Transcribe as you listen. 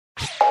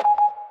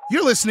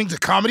You're listening to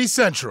Comedy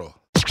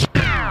Central.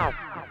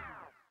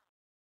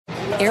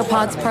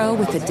 AirPods Pro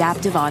with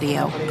adaptive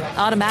audio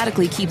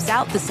automatically keeps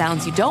out the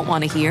sounds you don't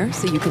want to hear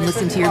so you can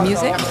listen to your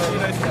music,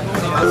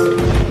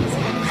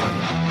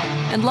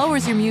 and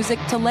lowers your music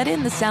to let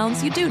in the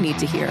sounds you do need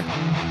to hear.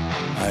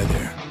 Hi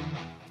there.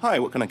 Hi,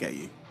 what can I get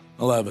you?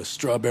 I'll have a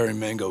strawberry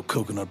mango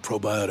coconut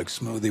probiotic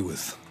smoothie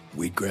with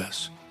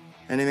wheatgrass.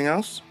 Anything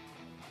else?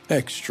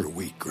 Extra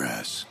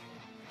wheatgrass.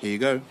 Here you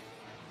go.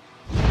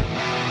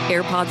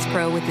 AirPods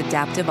Pro with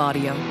adaptive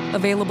audio.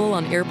 Available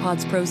on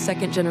AirPods Pro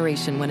 2nd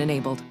generation when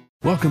enabled.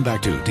 Welcome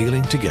back to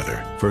Dealing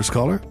Together. First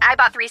caller? I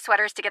bought 3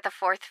 sweaters to get the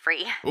 4th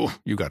free. Oh,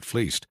 you got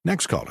fleeced.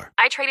 Next caller.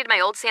 I traded my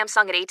old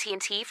Samsung at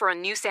AT&T for a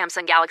new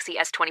Samsung Galaxy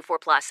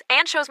S24 Plus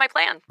and chose my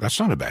plan. That's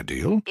not a bad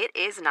deal. It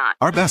is not.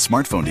 Our best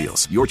smartphone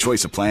deals. Your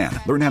choice of plan.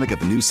 Learn how to get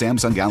the new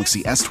Samsung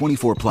Galaxy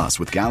S24 Plus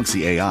with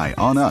Galaxy AI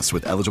on us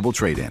with eligible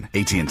trade-in.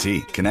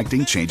 AT&T.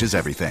 Connecting changes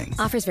everything.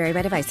 Offers vary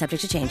by device.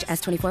 Subject to change.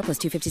 S24 plus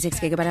 256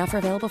 gigabyte offer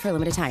available for a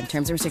limited time.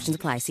 Terms and restrictions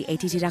apply. See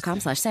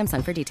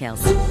att.com/Samsung for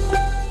details.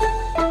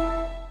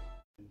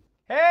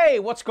 Hey,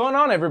 what's going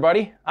on,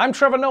 everybody? I'm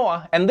Trevor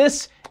Noah, and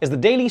this is the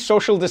Daily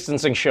Social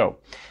Distancing Show.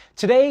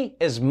 Today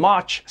is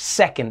March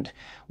 2nd,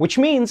 which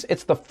means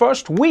it's the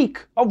first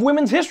week of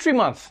Women's History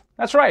Month.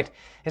 That's right.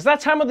 It's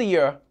that time of the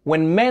year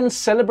when men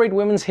celebrate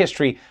women's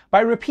history by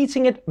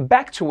repeating it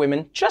back to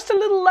women just a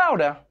little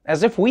louder,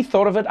 as if we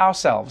thought of it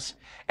ourselves.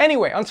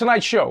 Anyway, on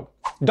tonight's show,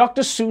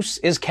 Dr. Seuss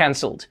is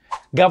cancelled,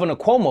 Governor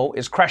Cuomo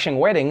is crashing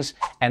weddings,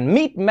 and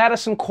meet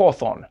Madison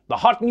Cawthorn, the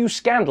hot new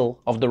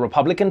scandal of the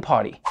Republican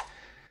Party.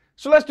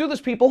 So let's do this,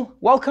 people.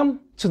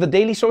 Welcome to the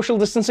Daily Social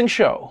Distancing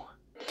Show.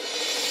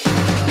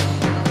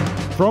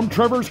 From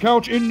Trevor's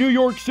couch in New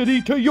York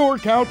City to your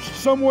couch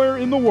somewhere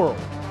in the world,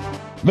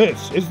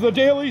 this is the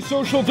Daily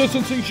Social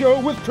Distancing Show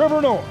with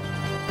Trevor Noah.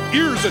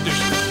 Ears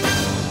edition.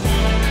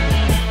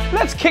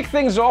 Let's kick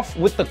things off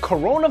with the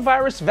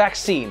coronavirus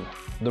vaccine.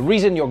 The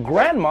reason your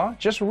grandma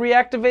just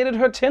reactivated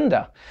her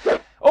Tinder.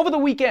 Over the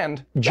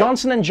weekend,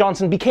 Johnson &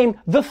 Johnson became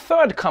the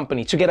 3rd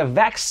company to get a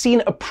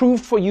vaccine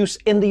approved for use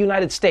in the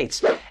United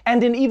States.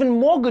 And in even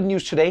more good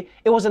news today,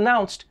 it was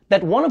announced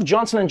that one of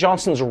Johnson &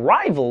 Johnson's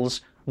rivals,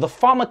 the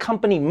pharma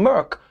company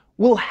Merck,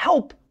 will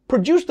help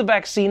produce the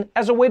vaccine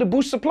as a way to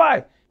boost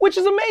supply, which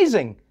is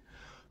amazing.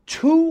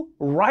 2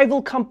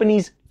 rival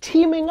companies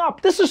teaming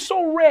up. This is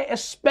so rare,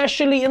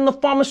 especially in the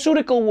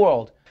pharmaceutical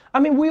world.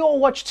 I mean, we all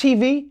watch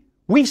TV.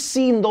 We've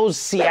seen those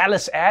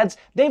Cialis ads.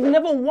 They've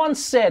never once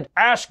said,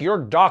 ask your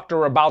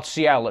doctor about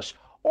Cialis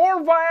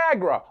or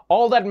Viagra.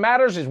 All that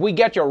matters is we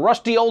get your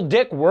rusty old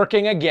dick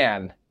working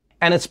again.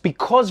 And it's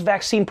because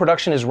vaccine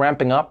production is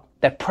ramping up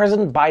that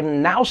President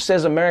Biden now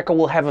says America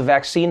will have a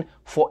vaccine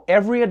for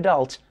every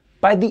adult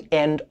by the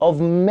end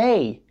of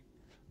May.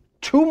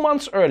 2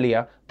 months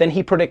earlier than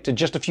he predicted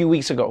just a few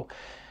weeks ago.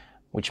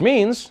 Which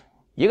means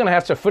you're gonna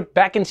have to fit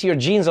back into your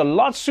jeans a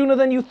lot sooner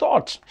than you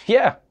thought.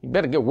 Yeah, you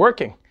better get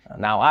working.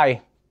 Now,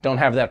 I don't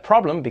have that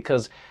problem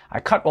because I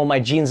cut all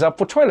my jeans up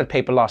for toilet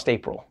paper last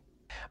April.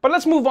 But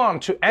let's move on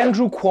to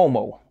Andrew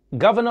Cuomo,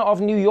 governor of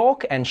New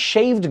York and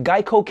shaved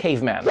Geico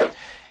caveman.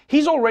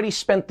 He's already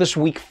spent this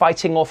week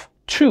fighting off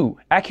 2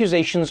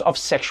 accusations of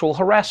sexual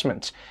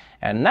harassment.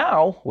 And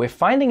now we're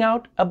finding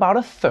out about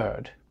a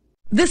 3rd.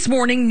 This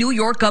morning, New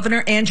York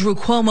Governor Andrew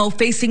Cuomo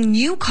facing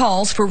new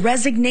calls for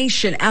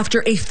resignation after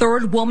a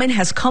 3rd woman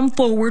has come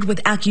forward with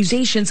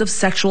accusations of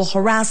sexual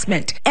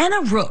harassment.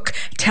 Anna Rook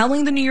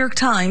telling the New York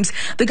Times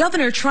the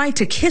governor tried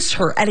to kiss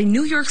her at a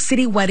New York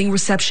City wedding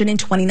reception in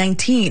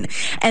 2019,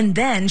 and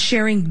then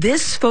sharing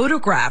this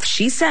photograph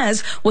she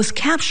says was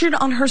captured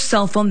on her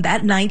cell phone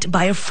that night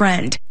by a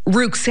friend.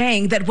 Rook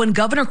saying that when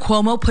Governor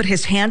Cuomo put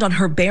his hand on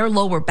her bare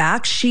lower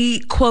back, she,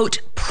 quote,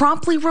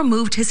 promptly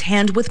removed his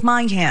hand with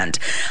my hand.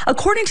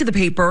 According to the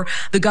paper,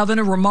 the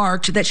governor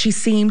remarked that she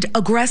seemed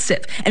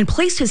aggressive and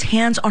placed his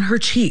hands on her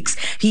cheeks.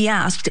 He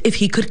asked if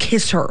he could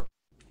kiss her.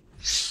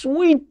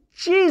 Sweet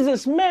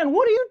Jesus, man,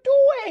 what are you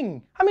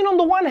doing? I mean, on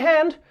the one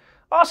hand,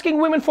 asking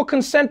women for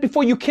consent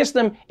before you kiss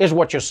them is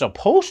what you're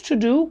supposed to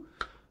do.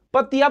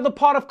 But the other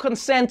part of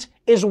consent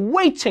is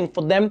waiting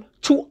for them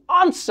to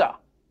answer.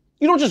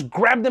 You don't just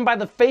grab them by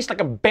the face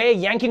like a bear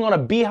yanking on a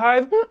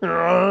beehive.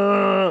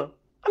 I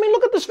mean,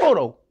 look at this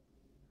photo.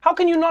 How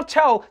can you not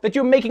tell that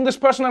you're making this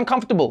person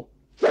uncomfortable?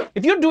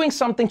 If you're doing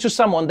something to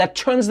someone that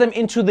turns them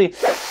into the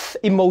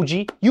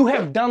emoji, you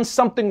have done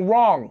something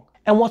wrong.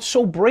 And what's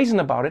so brazen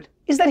about it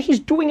is that he's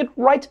doing it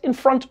right in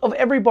front of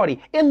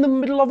everybody, in the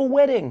middle of a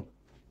wedding.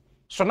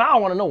 So now I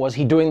want to know, was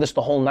he doing this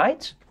the whole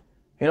night?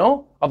 You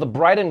know, are the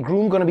bride and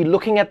groom going to be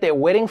looking at their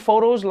wedding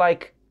photos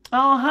like,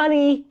 oh,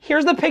 honey,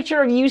 here's the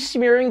picture of you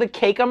smearing the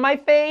cake on my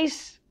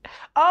face.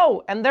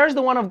 Oh, and there's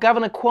the one of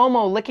Governor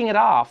Cuomo licking it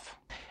off.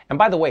 And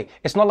by the way,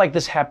 it's not like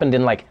this happened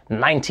in like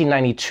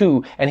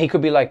 1992 and he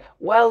could be like,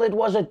 well, it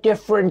was a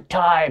different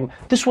time.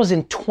 This was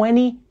in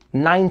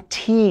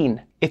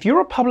 2019. If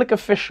you're a public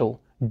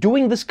official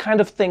doing this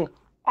kind of thing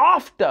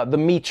after the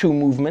Me Too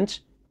movement,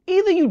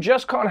 either you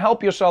just can't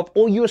help yourself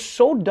or you're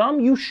so dumb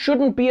you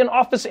shouldn't be in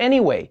office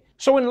anyway.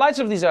 So in light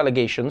of these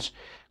allegations,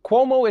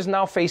 Cuomo is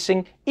now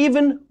facing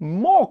even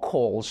more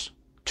calls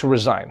to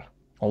resign.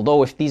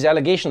 Although if these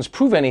allegations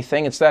prove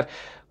anything, it's that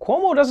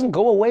Cuomo doesn't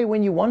go away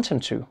when you want him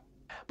to.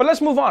 But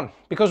let's move on,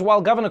 because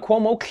while Governor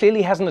Cuomo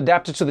clearly hasn't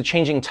adapted to the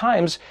changing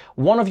times,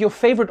 one of your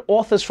favorite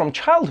authors from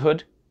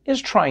childhood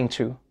is trying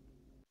to.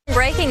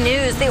 Breaking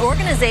news, the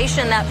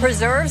organization that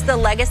preserves the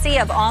legacy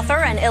of author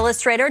and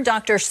illustrator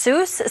Dr.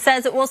 Seuss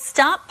says it will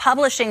stop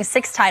publishing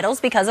 6 titles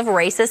because of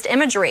racist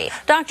imagery.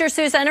 Dr.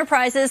 Seuss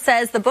Enterprises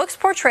says the books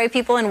portray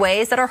people in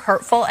ways that are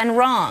hurtful and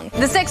wrong.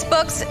 The 6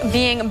 books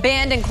being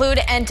banned include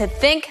And to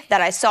Think,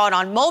 That I Saw It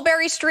on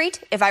Mulberry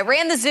Street, If I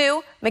Ran the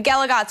Zoo,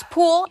 McGilligot's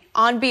Pool,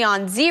 On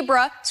Beyond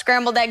Zebra,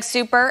 Scrambled Egg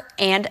Super,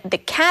 and The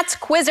Cat's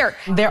Quizzer.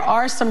 There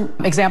are some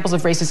examples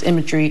of racist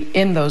imagery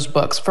in those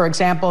books. For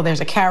example,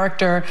 there's a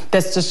character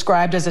that's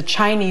described as a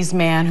Chinese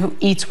man who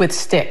eats with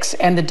sticks,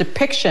 and the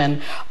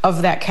depiction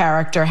of that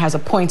character has a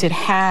pointed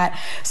hat,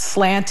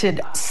 slanted,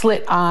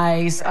 slit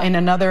eyes. In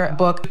another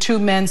book, 2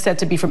 men said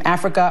to be from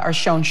Africa are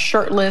shown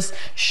shirtless,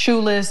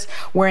 shoeless,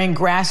 wearing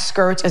grass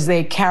skirts as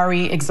they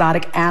carry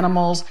exotic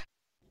animals.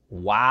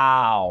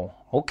 Wow,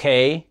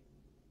 okay.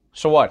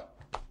 So what?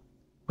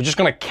 We're just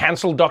gonna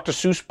cancel Dr.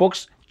 Seuss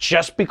books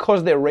just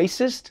because they're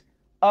racist?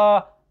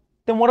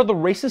 Then what are the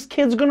racist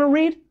kids gonna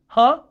read?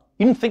 Huh?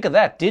 You didn't think of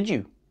that, did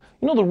you?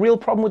 You know the real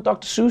problem with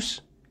Dr.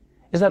 Seuss?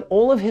 Is that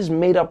all of his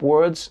made-up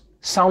words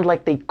sound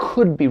like they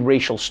could be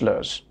racial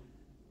slurs.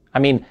 I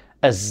mean,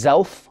 a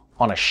zelf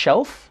on a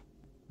shelf?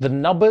 The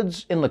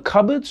nubbards in the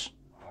cupboards?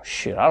 Oh,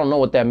 shit, I don't know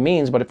what that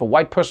means, but if a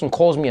white person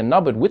calls me a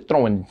nubbard, we're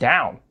throwing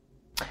down.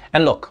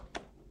 And look,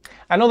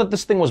 I know that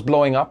this thing was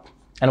blowing up,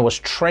 and it was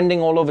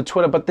trending all over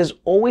Twitter, but there's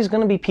always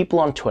going to be people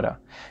on Twitter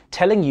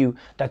telling you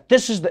that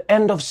this is the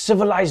end of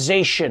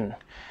civilization.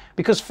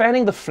 Because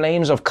fanning the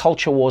flames of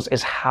culture wars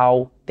is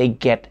how they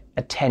get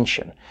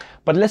attention.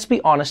 But let's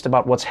be honest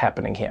about what's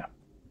happening here.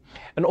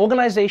 An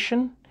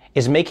organization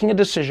is making a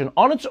decision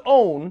on its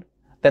own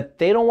that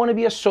they don't want to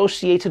be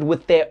associated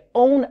with their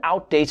own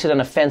outdated and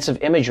offensive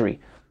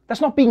imagery.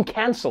 That's not being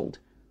canceled.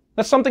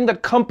 That's something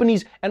that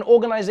companies and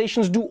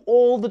organizations do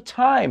all the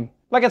time.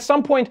 Like at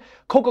some point,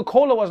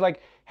 Coca-Cola was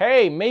like,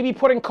 hey, maybe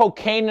putting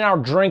cocaine in our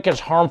drink is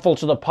harmful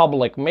to the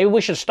public. Maybe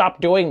we should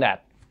stop doing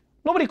that.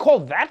 Nobody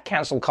called that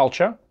cancel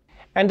culture.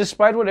 And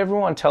despite what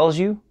everyone tells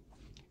you,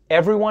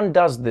 everyone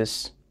does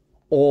this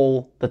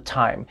all the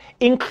time,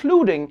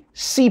 including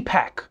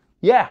CPAC.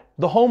 Yeah,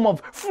 the home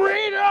of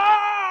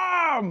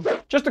freedom!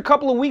 Just a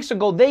couple of weeks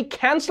ago, they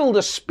canceled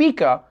a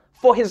speaker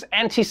for his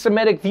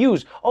anti-Semitic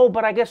views. Oh,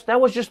 but I guess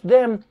that was just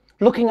them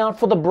looking out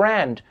for the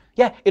brand.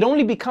 Yeah, it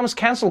only becomes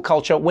cancel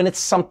culture when it's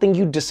something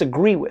you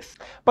disagree with.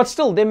 But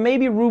still, there may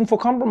be room for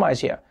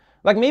compromise here.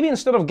 Like maybe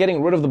instead of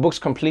getting rid of the books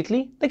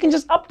completely, they can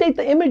just update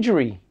the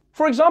imagery.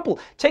 For example,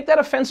 take that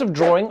offensive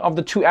drawing of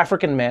the 2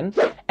 African men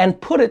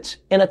and put it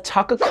in a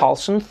Tucker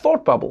Carlson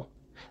thought bubble.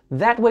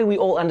 That way we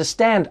all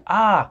understand,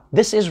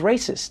 this is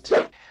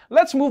racist.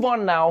 Let's move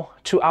on now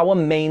to our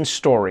main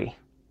story.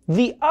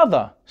 The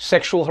other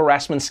sexual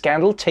harassment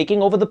scandal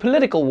taking over the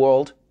political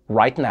world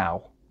right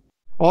now.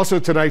 Also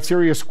tonight,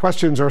 serious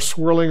questions are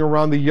swirling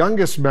around the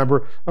youngest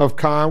member of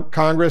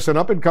Congress, an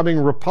up-and-coming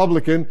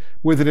Republican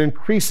with an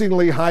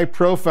increasingly high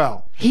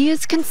profile. He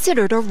is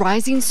considered a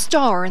rising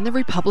star in the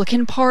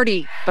Republican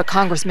Party, but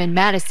Congressman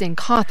Madison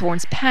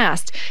Cawthorn's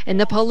past and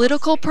the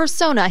political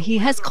persona he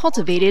has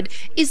cultivated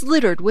is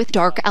littered with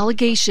dark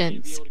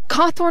allegations.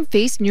 Cawthorn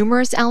faced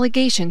numerous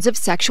allegations of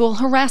sexual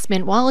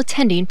harassment while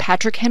attending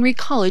Patrick Henry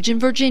College in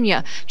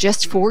Virginia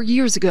just 4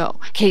 years ago.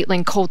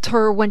 Caitlin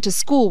Coulter went to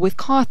school with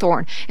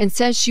Cawthorn and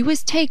says she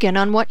was taken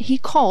on what he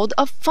called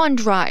a fun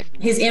drive.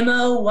 His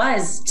MO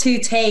was to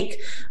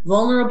take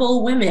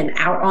vulnerable women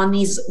out on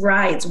these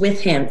rides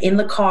with him in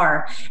the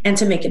car and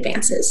to make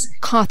advances.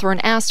 Cawthorn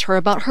asked her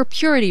about her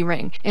purity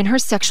ring and her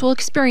sexual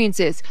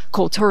experiences.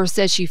 Coulter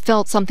says she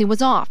felt something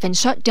was off and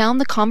shut down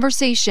the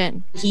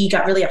conversation. He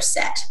got really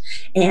upset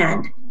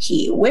and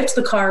he whipped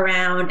the car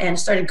around and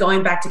started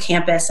going back to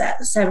campus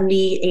at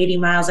 70, 80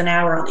 miles an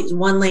hour on these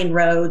one-lane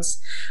roads.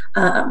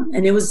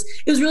 And it was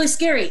really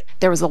scary.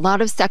 There was a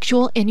lot of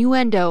sexual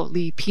innuendo,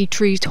 Lee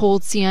Petrie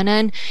told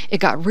CNN. It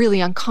got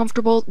really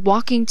uncomfortable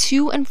walking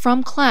to and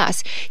from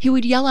class. He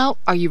would yell out,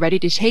 "Are you ready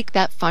to take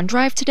that fun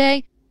drive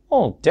today?"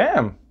 Oh,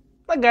 damn.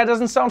 That guy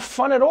doesn't sound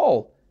fun at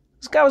all.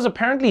 This guy was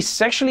apparently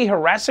sexually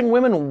harassing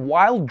women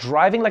while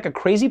driving like a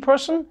crazy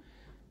person.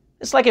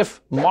 It's like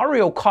if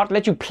Mario Kart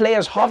let you play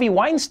as Harvey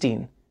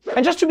Weinstein.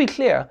 And just to be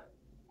clear,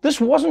 this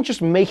wasn't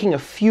just making a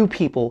few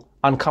people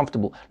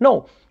uncomfortable.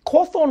 No,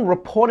 Cawthorn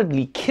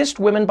reportedly kissed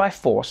women by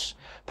force,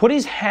 put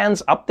his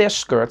hands up their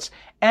skirts,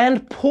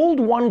 and pulled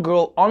one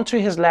girl onto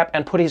his lap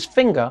and put his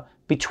finger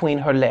between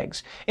her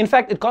legs. In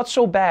fact, it got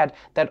so bad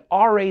that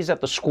RAs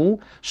at the school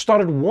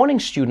started warning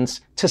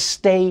students to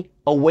stay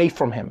away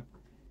from him.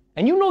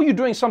 And you know you're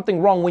doing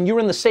something wrong when you're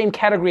in the same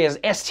category as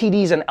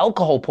STDs and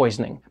alcohol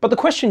poisoning. But the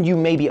question you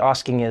may be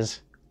asking is,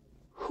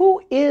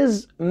 who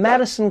is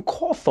Madison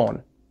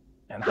Cawthorn?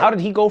 And how did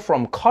he go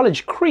from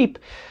college creep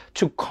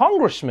to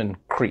congressman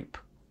creep?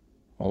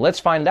 Well, let's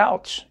find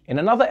out in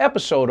another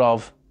episode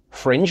of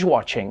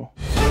Fringe-Watching.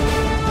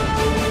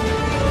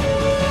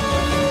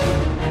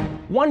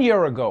 1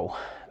 year ago,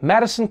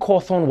 Madison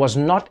Cawthorn was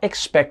not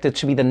expected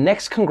to be the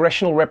next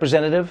congressional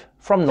representative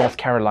from North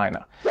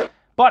Carolina.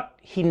 But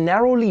he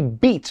narrowly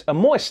beat a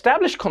more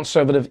established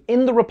conservative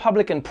in the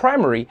Republican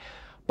primary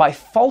by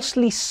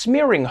falsely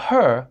smearing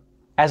her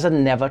as a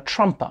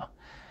never-Trumper.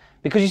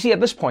 Because you see, at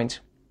this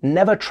point,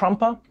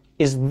 never-Trumper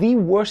is the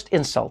worst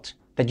insult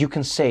that you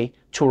can say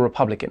to a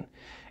Republican.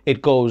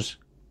 It goes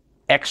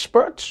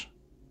expert,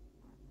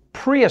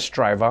 Prius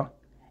driver,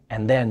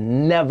 and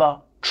then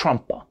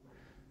never-Trumper.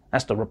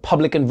 That's the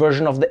Republican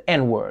version of the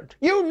N-word.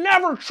 You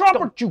never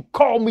Trump you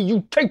call me.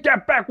 You take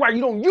that back. Why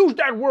you don't use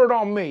that word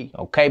on me?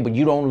 Okay, but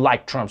you don't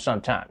like Trump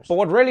sometimes. But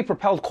what really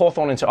propelled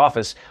Cawthorn into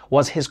office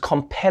was his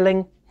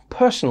compelling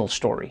personal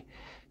story,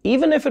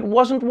 even if it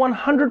wasn't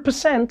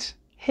 100%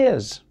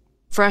 his.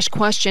 Fresh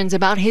questions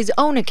about his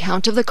own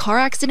account of the car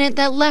accident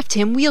that left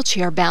him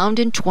wheelchair-bound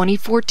in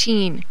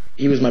 2014.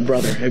 He was my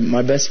brother,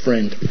 my best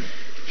friend.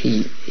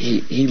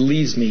 He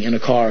leaves me in a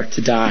car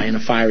to die in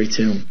a fiery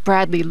tomb.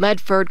 Bradley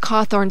Ledford,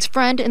 Cawthorn's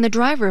friend and the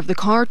driver of the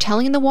car,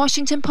 telling the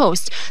Washington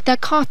Post that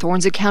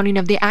Cawthorn's accounting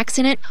of the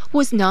accident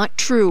was not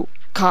true.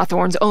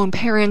 Cawthorn's own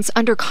parents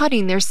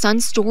undercutting their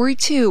son's story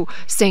too,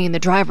 saying the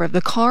driver of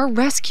the car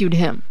rescued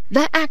him.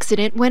 That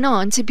accident went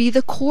on to be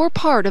the core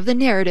part of the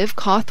narrative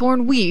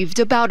Cawthorn weaved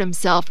about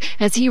himself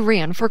as he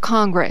ran for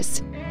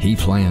Congress. He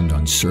planned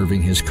on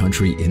serving his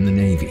country in the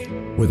Navy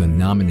with a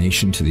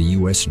nomination to the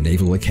U.S.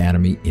 Naval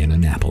Academy in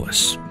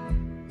Annapolis.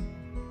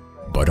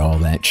 But all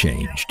that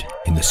changed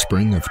in the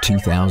spring of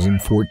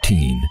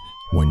 2014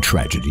 when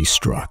tragedy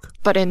struck.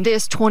 But in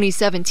this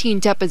 2017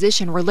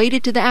 deposition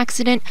related to the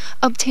accident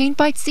obtained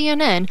by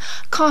CNN,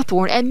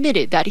 Cawthorn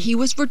admitted that he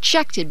was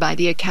rejected by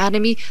the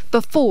Academy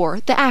before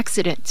the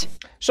accident.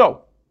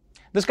 So,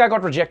 this guy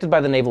got rejected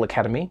by the Naval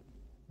Academy,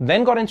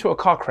 then got into a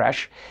car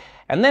crash,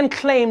 and then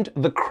claimed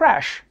the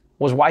crash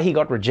was why he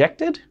got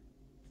rejected?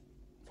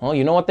 Well,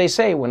 you know what they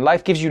say, when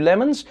life gives you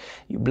lemons,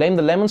 you blame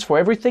the lemons for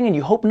everything and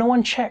you hope no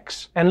one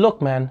checks. And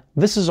look, man,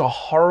 this is a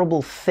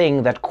horrible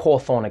thing that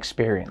Cawthorn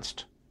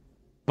experienced.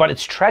 But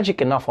it's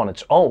tragic enough on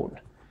its own.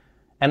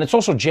 And it's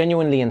also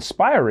genuinely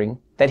inspiring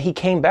that he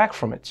came back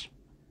from it.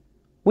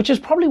 Which is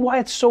probably why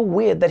it's so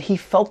weird that he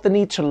felt the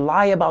need to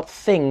lie about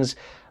things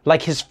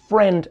like his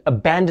friend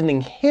abandoning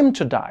him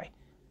to die.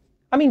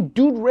 I mean,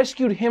 dude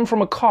rescued him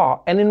from a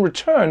car, and in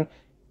return,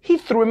 he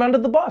threw him under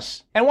the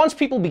bus. And once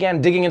people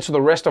began digging into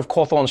the rest of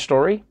Cawthorn's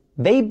story,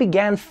 they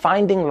began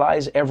finding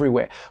lies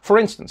everywhere. For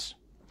instance,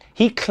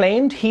 he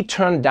claimed he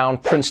turned down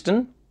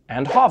Princeton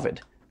and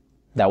Harvard.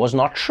 That was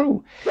not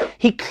true.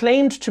 He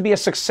claimed to be a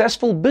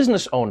successful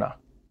business owner,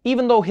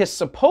 even though his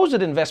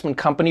supposed investment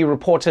company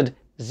reported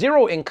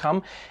zero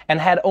income and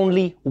had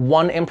only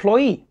one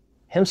employee,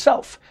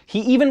 himself.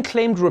 He even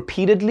claimed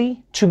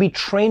repeatedly to be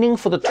training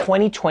for the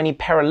 2020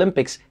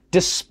 Paralympics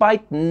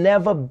despite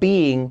never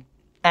being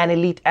an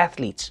elite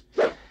athlete.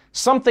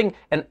 Something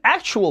an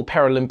actual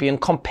Paralympian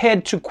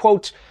compared to,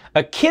 quote,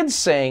 a kid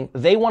saying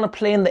they want to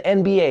play in the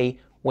NBA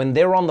when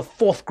they're on the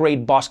 4th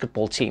grade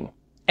basketball team,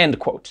 end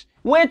quote.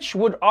 Which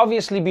would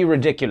obviously be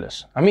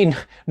ridiculous. I mean,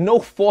 no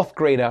 4th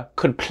grader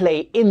could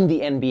play in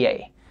the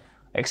NBA.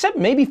 Except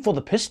maybe for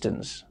the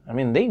Pistons. I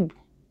mean,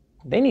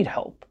 they need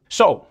help.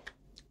 So,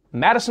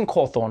 Madison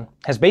Cawthorn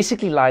has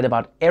basically lied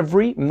about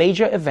every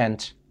major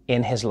event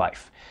in his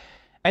life.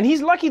 And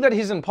he's lucky that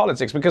he's in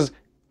politics because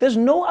there's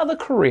no other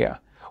career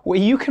where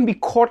you can be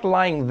caught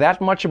lying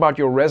that much about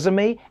your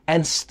resume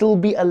and still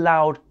be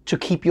allowed to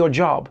keep your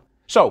job.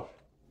 So,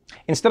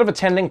 instead of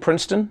attending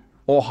Princeton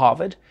or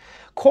Harvard,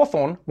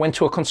 Cawthorn went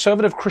to a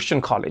conservative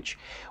Christian college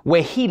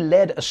where he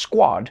led a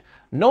squad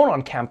known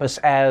on campus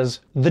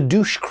as the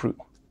Douche Crew,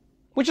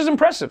 which is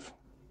impressive,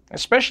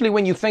 especially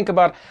when you think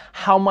about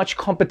how much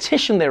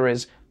competition there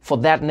is for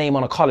that name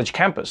on a college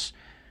campus.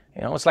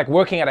 You know, it's like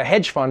working at a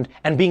hedge fund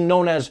and being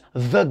known as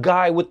the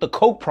guy with the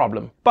coke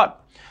problem.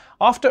 But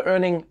after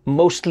earning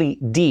mostly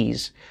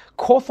D's,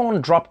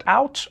 Cawthorn dropped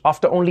out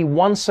after only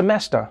one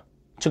semester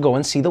to go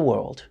and see the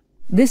world.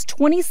 This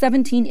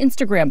 2017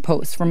 Instagram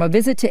post from a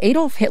visit to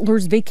Adolf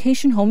Hitler's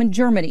vacation home in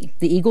Germany,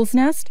 the Eagle's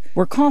Nest,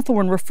 where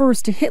Cawthorn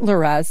refers to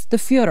Hitler as the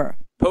Führer.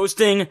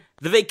 Posting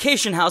the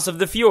vacation house of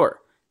the Führer.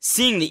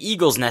 Seeing the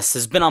Eagle's Nest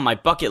has been on my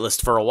bucket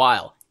list for a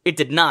while. It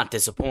did not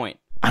disappoint.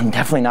 I'm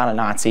definitely not a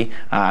Nazi.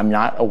 I'm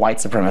not a white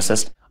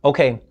supremacist.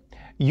 Okay,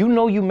 you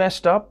know you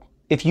messed up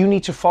if you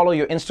need to follow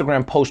your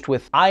Instagram post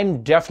with,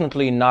 I'm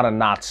definitely not a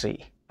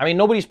Nazi. I mean,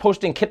 nobody's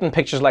posting kitten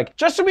pictures like,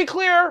 just to be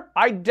clear,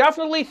 I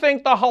definitely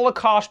think the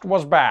Holocaust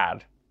was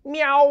bad.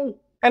 Meow.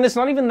 And it's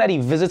not even that he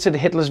visited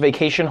Hitler's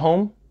vacation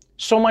home,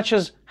 so much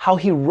as how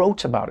he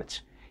wrote about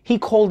it. He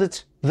called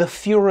it the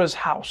Führer's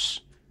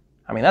house.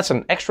 I mean, that's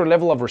an extra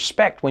level of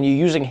respect when you're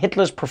using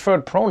Hitler's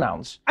preferred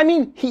pronouns. I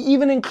mean, he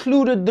even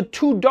included the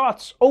 2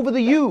 dots over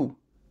the U.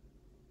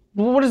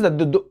 What is that,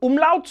 the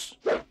umlauts?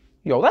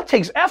 Yo, that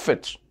takes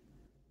effort.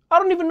 I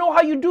don't even know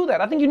how you do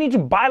that. I think you need to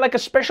buy like a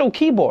special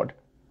keyboard.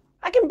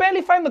 I can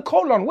barely find the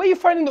colon. Where are you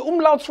finding the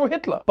umlauts for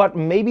Hitler? But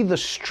maybe the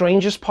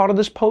strangest part of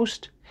this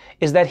post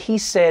is that he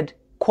said,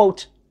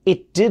 quote,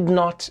 "It did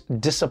not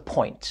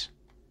disappoint."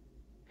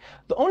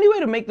 The only way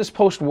to make this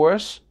post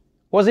worse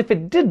was if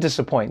it did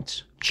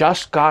disappoint.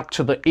 Just got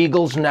to the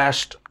eagle's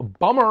nest.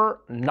 Bummer,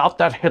 not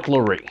that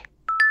Hitlery.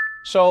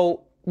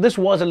 So this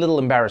was a little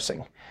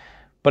embarrassing,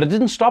 but it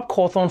didn't stop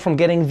Cawthorn from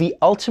getting the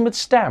ultimate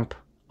stamp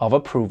of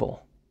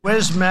approval.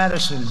 Where's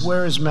Madison?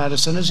 Where is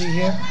Madison? Is he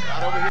here?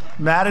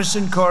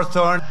 Madison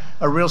Cawthorn,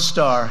 a real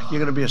star. You're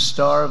going to be a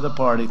star of the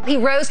party. He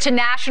rose to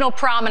national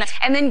prominence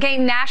and then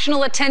gained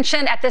national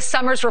attention at this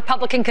summer's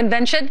Republican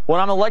convention. When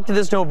I'm elected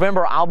this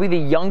November, I'll be the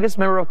youngest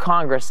member of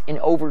Congress in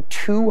over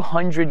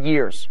 200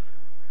 years.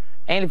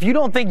 And if you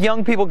don't think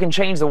young people can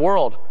change the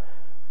world,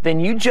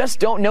 then you just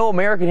don't know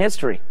American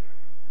history.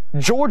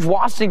 George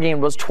Washington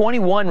was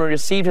 21 when he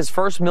received his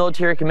first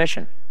military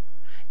commission.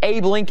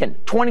 Abe Lincoln,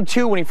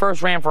 22 when he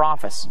first ran for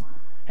office.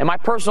 And my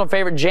personal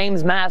favorite,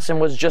 James Madison,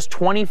 was just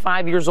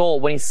 25 years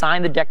old when he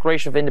signed the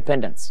Declaration of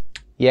Independence.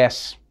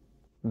 Yes,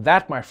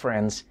 that, my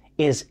friends,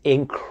 is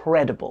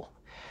incredible.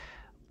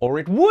 Or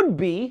it would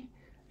be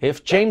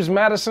if James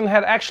Madison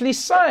had actually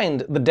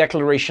signed the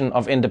Declaration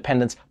of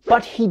Independence,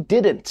 but he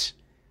didn't.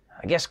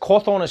 I guess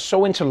Cawthorn is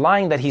so into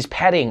lying that he's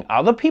padding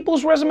other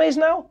people's resumes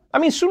now? I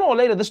mean, sooner or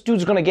later, this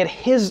dude's gonna get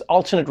his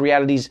alternate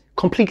realities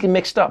completely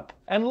mixed up.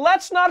 And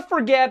let's not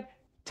forget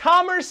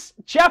Thomas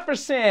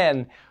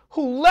Jefferson,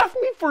 who left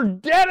me for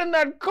dead in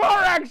that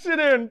car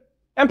accident.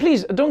 And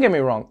please, don't get me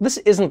wrong, this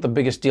isn't the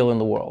biggest deal in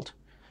the world.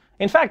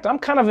 In fact, I'm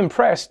kind of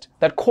impressed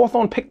that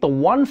Cawthorn picked the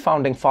one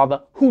founding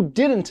father who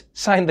didn't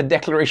sign the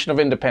Declaration of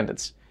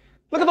Independence.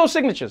 Look at those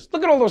signatures.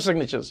 Look at all those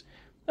signatures.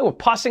 They were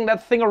passing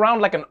that thing around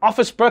like an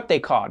office birthday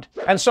card.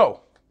 And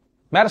so,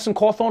 Madison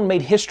Cawthorn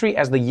made history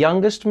as the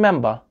youngest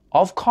member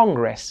of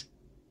Congress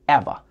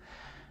ever.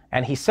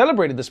 And he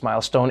celebrated this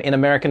milestone in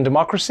American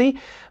democracy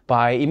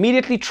by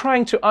immediately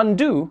trying to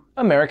undo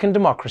American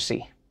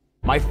democracy.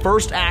 My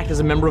first act as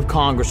a member of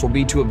Congress will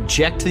be to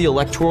object to the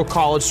Electoral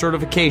College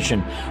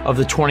certification of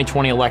the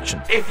 2020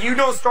 election. If you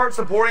don't start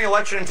supporting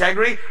election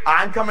integrity,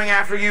 I'm coming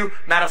after you,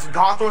 Madison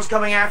Cawthorn's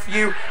coming after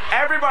you,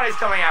 everybody's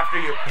coming after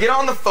you. Get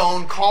on the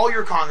phone, call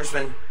your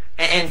congressman,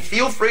 and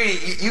feel free,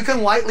 you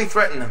can lightly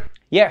threaten them.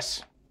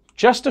 Yes,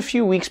 just a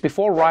few weeks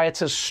before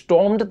rioters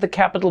stormed the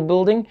Capitol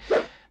building,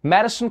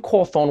 Madison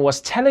Cawthorn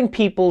was telling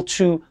people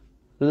to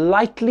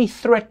lightly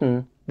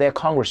threaten their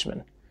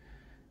congressman.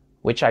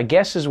 Which I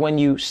guess is when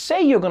you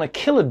say you're gonna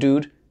kill a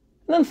dude, and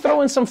then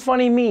throw in some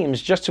funny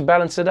memes just to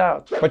balance it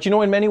out. But you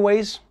know, in many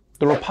ways,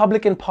 the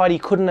Republican Party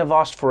couldn't have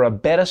asked for a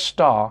better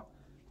star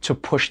to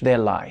push their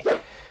lie.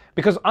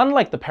 Because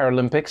unlike the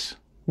Paralympics,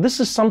 this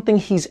is something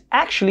he's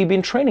actually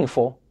been training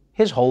for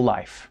his whole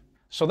life.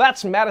 So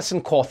that's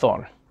Madison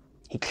Cawthorn.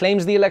 He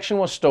claims the election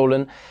was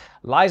stolen,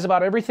 lies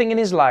about everything in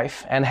his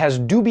life, and has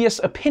dubious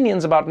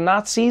opinions about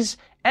Nazis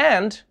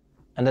and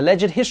an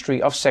alleged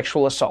history of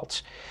sexual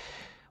assault.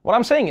 What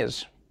I'm saying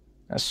is,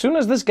 as soon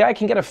as this guy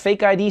can get a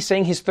fake ID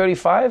saying he's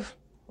 35,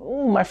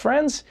 oh, my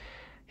friends,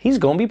 he's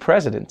gonna be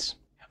president.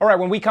 All right,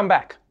 when we come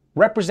back,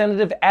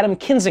 Representative Adam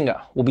Kinzinger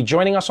will be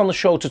joining us on the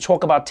show to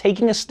talk about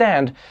taking a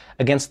stand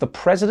against the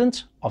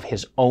president of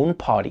his own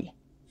party.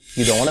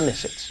 You don't want to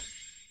miss it.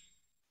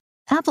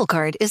 Apple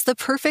Card is the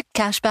perfect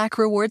cashback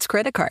rewards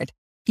credit card.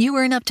 You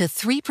earn up to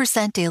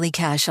 3% daily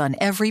cash on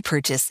every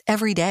purchase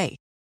every day.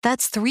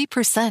 That's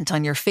 3%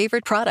 on your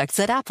favorite products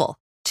at Apple,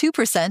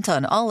 2%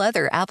 on all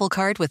other Apple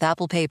Card with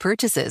Apple Pay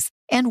purchases,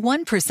 and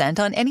 1%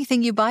 on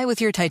anything you buy with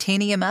your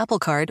titanium Apple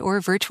Card or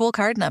virtual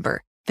card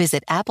number.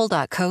 Visit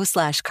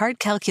apple.co/card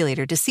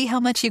calculator to see how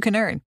much you can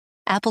earn.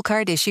 Apple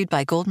Card issued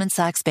by Goldman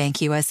Sachs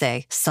Bank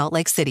USA, Salt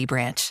Lake City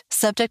branch.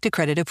 Subject to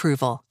credit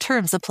approval.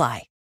 Terms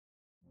apply.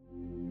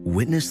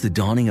 Witness the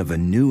dawning of a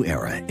new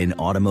era in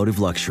automotive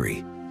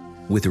luxury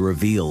with a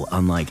reveal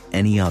unlike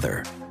any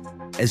other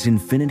as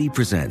Infiniti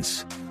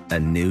presents a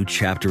new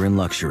chapter in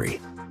luxury,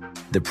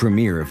 the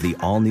premiere of the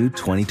all-new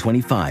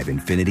 2025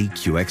 Infiniti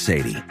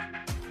QX80.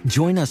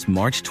 Join us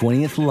March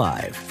 20th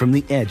live from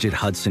the Edge at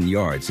Hudson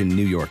Yards in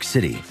New York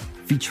City,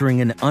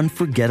 featuring an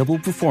unforgettable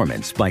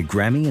performance by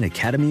Grammy and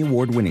Academy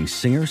Award-winning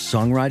singer,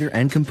 songwriter,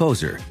 and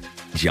composer,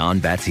 Jon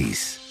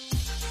Batiste.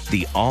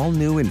 The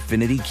all-new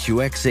Infiniti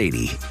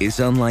QX80 is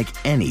unlike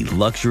any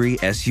luxury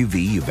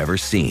SUV you've ever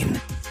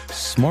seen.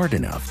 Smart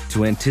enough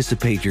to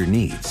anticipate your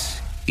needs,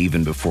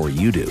 even before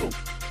you do.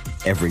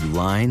 Every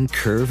line,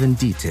 curve, and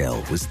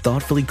detail was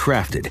thoughtfully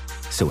crafted,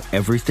 so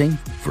everything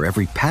for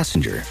every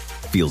passenger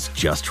feels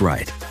just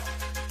right.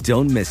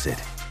 Don't miss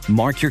it.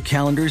 Mark your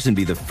calendars and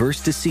be the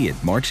first to see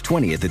it March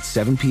 20th at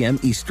 7 p.m.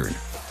 Eastern,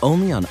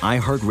 only on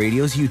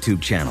iHeartRadio's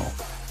YouTube channel.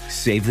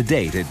 Save the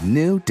date at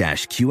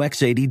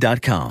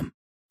new-QX80.com.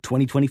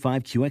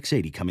 2025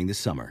 QX80 coming this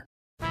summer.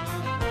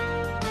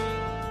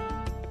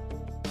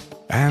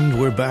 And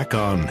we're back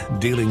on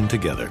Dealing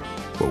Together,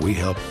 where we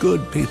help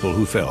good people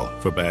who fell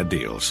for bad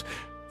deals.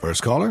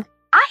 First caller?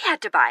 I had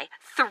to buy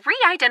 3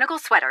 identical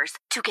sweaters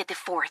to get the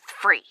 4th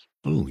free.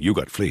 Oh, you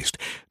got fleeced.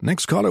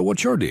 Next caller,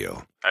 what's your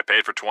deal? I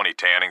paid for 20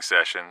 tanning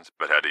sessions,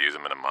 but had to use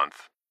them in a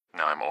month.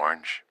 Now I'm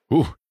orange.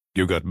 Ooh,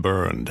 you got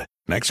burned.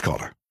 Next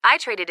caller. I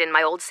traded in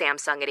my old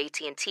Samsung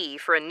at AT&T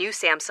for a new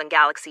Samsung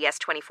Galaxy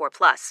S24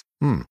 Plus.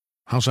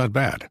 How's that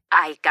bad?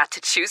 I got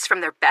to choose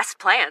from their best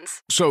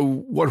plans. So,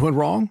 what went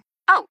wrong?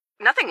 Oh,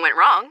 nothing went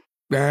wrong.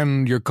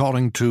 And you're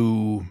calling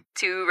to...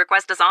 To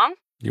request a song?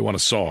 You want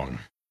a song.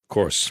 Of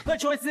course. The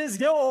choice is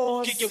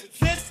yours.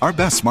 Our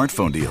best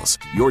smartphone deals.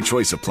 Your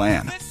choice of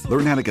plan.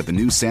 Learn how to get the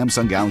new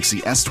Samsung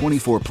Galaxy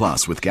S24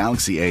 Plus with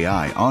Galaxy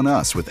AI on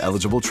us with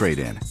eligible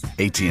trade-in.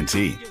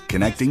 AT&T.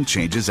 Connecting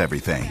changes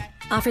everything.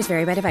 Offers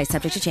vary by device,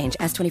 subject to change.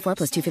 S24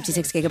 plus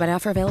 256 gigabyte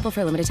offer available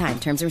for a limited time.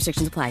 Terms and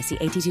restrictions apply. See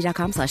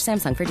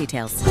att.com/Samsung for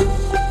details.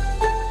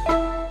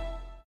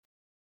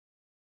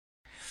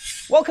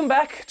 Welcome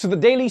back to the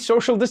Daily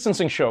Social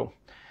Distancing Show.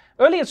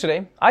 Earlier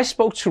today, I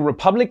spoke to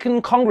Republican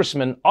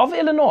Congressman of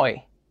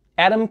Illinois,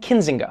 Adam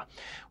Kinzinger.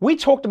 We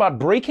talked about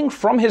breaking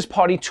from his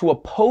party to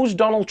oppose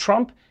Donald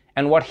Trump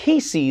and what he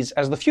sees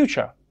as the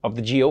future of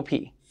the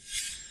GOP.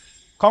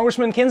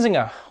 Congressman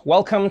Kinzinger,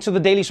 welcome to the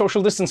Daily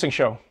Social Distancing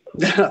Show.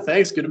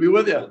 Thanks, good to be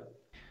with you.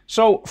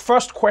 So,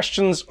 first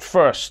questions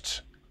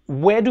first.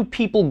 Where do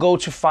people go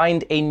to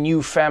find a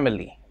new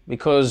family?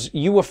 Because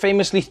you were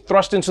famously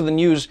thrust into the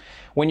news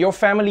when your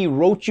family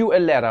wrote you a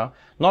letter,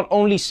 not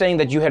only saying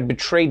that you had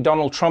betrayed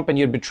Donald Trump and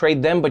you had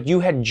betrayed them, but you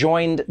had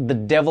joined the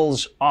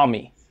devil's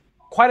army.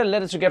 Quite a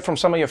letter to get from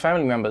some of your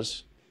family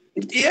members.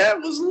 Yeah,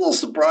 it was a little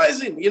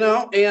surprising,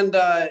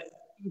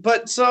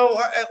 but so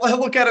I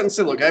look at it and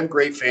say, look, I have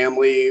great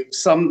family,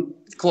 some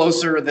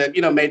closer that,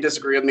 may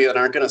disagree with me that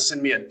aren't going to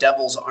send me a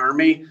devil's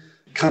army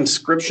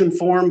conscription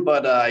form.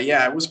 But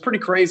yeah, it was pretty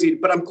crazy,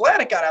 but I'm glad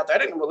it got out there. I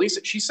didn't release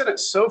it. She sent it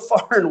so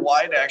far and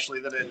wide,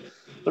 actually, that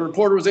the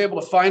reporter was able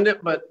to find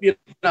it. But,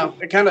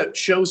 it kind of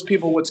shows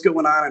people what's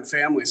going on in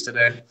families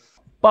today.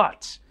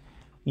 But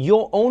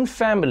your own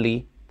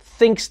family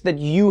thinks that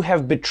you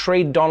have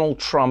betrayed Donald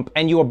Trump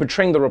and you are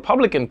betraying the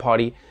Republican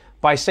Party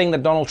by saying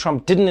that Donald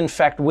Trump didn't in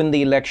fact win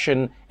the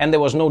election and there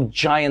was no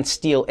giant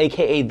steal,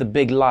 aka the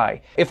big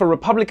lie. If a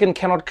Republican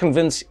cannot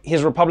convince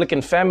his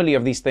Republican family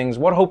of these things,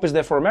 what hope is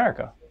there for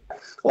America?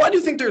 Well, I do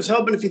think there's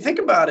hope. And if you think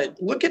about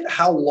it, look at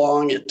how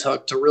long it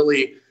took to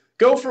really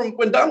go from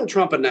when Donald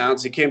Trump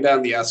announced, he came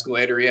down the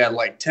escalator, he had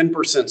like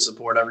 10%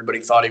 support.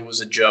 Everybody thought he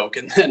was a joke.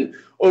 And then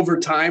over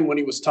time, when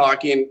he was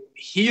talking,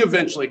 he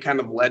eventually kind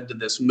of led to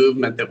this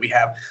movement that we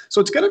have.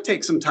 So it's going to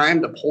take some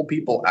time to pull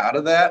people out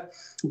of that.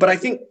 But I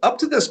think up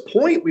to this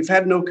point, we've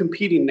had no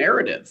competing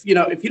narrative.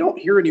 If you don't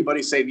hear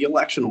anybody say the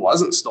election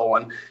wasn't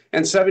stolen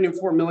and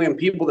 74 million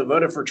people that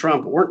voted for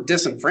Trump weren't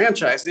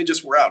disenfranchised, they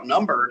just were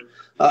outnumbered.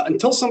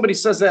 Until somebody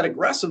says that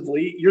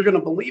aggressively, you're going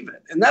to believe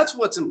it. And that's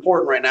what's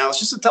important right now is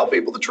just to tell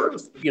people the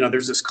truth.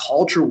 There's this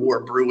culture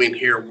war brewing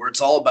here where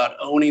it's all about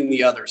owning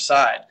the other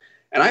side.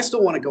 And I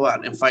still want to go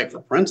out and fight for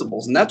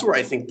principles. And that's where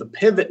I think the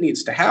pivot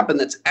needs to happen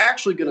that's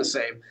actually going to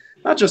save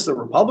not just the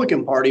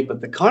Republican Party,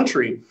 but the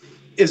country,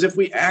 is if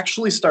we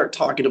actually start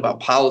talking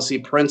about policy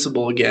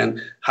principle again,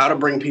 how to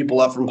bring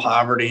people up from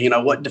poverty,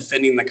 what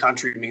defending the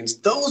country means.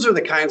 Those are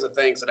the kinds of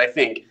things that I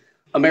think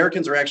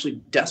Americans are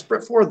actually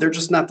desperate for. They're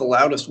just not the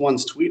loudest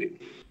ones tweeting.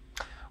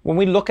 When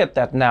we look at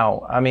that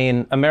now,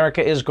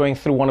 America is going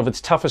through one of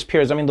its toughest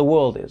periods. The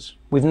world is.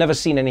 We've never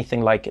seen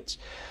anything like it.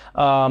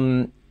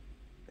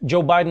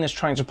 Joe Biden is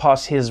trying to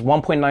pass his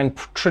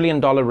 $1.9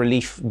 trillion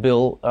relief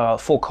bill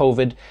for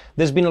COVID.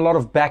 There's been a lot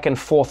of back and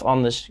forth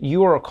on this.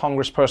 You are a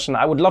congressperson.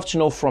 I would love to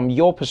know from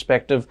your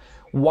perspective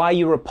why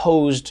you're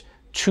opposed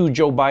to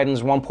Joe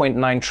Biden's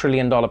 $1.9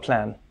 trillion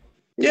plan.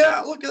 Yeah,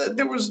 look,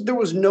 there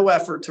was no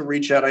effort to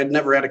reach out. I'd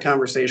never had a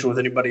conversation with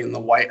anybody in the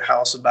White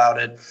House about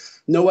it.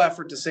 No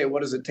effort to say,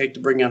 what does it take to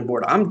bring on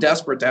board? I'm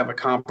desperate to have a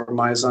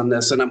compromise on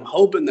this, and I'm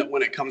hoping that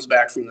when it comes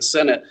back from the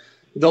Senate,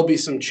 there'll be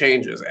some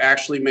changes,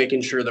 actually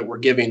making sure that we're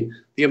giving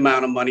the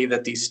amount of money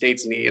that these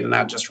states need and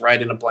not just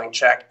writing a blank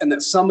check, and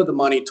that some of the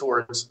money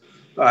towards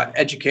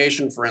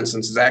education, for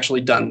instance, is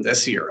actually done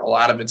this year. A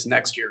lot of it's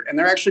next year. And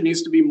there actually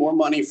needs to be more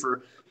money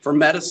for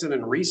medicine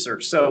and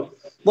research. So,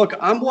 look,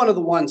 I'm one of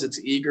the ones that's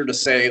eager to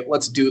say,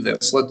 let's do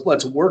this.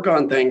 Let's work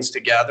on things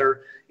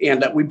together,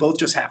 and that we both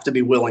just have to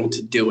be willing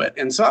to do it.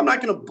 And so I'm not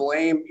going to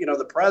blame,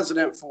 the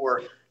president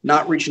for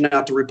not reaching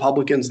out to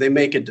Republicans. They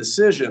make a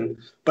decision.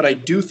 But I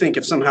do think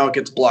if somehow it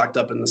gets blocked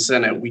up in the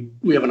Senate, we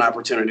have an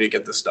opportunity to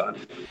get this done.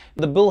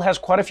 The bill has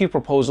quite a few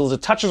proposals.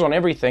 It touches on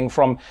everything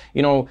from,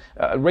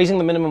 raising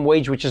the minimum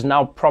wage, which is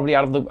now probably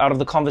out of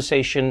the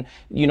conversation,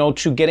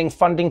 to getting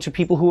funding to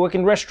people who work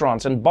in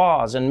restaurants and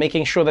bars and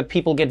making sure that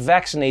people get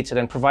vaccinated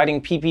and providing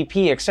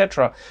PPP,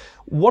 etc.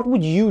 What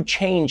would you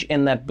change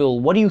in that bill?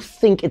 What do you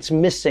think it's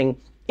missing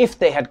if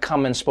they had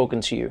come and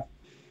spoken to you?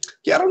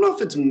 Yeah, I don't know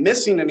if it's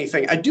missing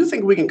anything. I do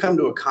think we can come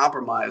to a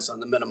compromise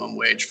on the minimum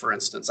wage, for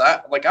instance.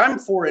 I'm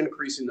for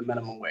increasing the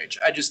minimum wage.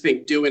 I just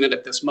think doing it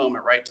at this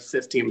moment, right, to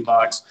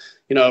 $15,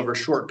 over a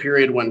short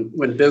period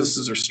when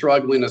businesses are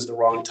struggling is the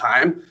wrong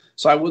time.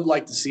 So I would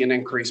like to see an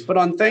increase. But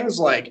on things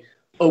like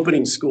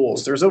opening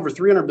schools, there's over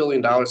 $300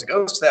 billion that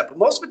goes to that, but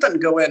most of it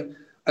doesn't go in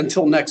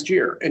until next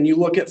year. And you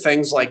look at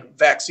things like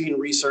vaccine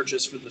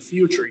researches for the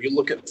future. You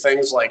look at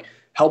things like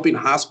helping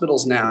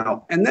hospitals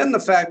now. And then the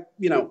fact,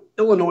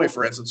 Illinois,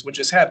 for instance, which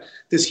has had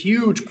this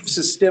huge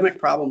systemic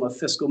problem of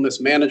fiscal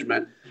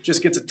mismanagement,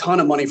 just gets a ton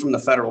of money from the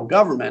federal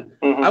government.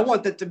 I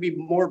want that to be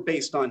more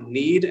based on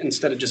need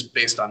instead of just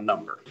based on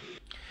number.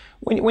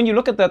 When you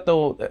look at that,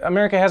 though,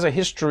 America has a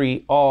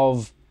history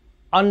of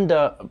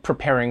under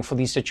preparing for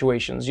these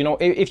situations.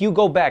 If you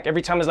go back,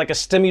 every time there's like a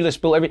stimulus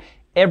bill,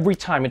 every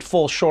time it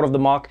falls short of the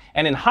mark.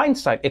 And in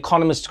hindsight,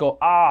 economists go,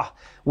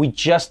 we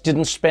just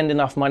didn't spend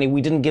enough money.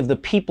 We didn't give the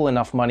people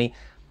enough money.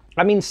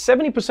 I mean,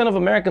 70% of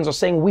Americans are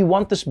saying, we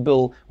want this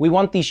bill. We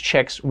want these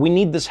checks. We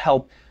need this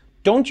help.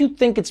 Don't you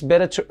think it's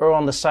better to err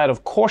on the side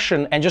of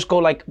caution and just go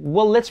like,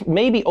 well, let's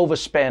maybe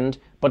overspend,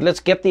 but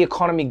let's get the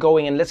economy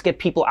going and let's get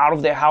people out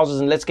of their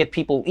houses and let's get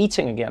people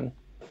eating again?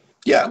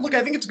 Yeah, look,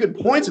 I think it's a good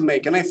point to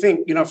make. And I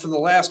think, for the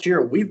last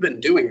year, we've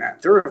been doing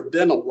that. There have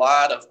been a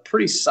lot of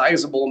pretty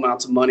sizable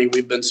amounts of money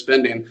we've been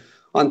spending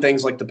on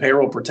things like the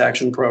payroll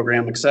protection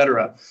program, et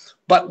cetera.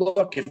 But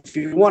look, if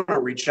you want to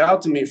reach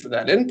out to me for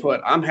that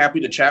input, I'm happy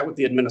to chat with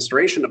the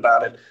administration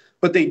about it.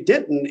 But they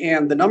didn't.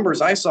 And the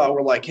numbers I saw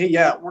were like, hey,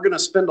 yeah, we're going to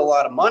spend a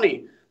lot of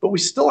money, but we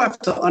still have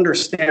to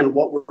understand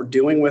what we're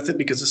doing with it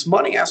because this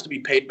money has to be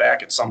paid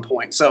back at some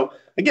point. So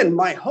again,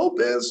 my hope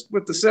is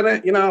with the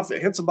Senate, if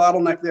it hits a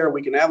bottleneck there,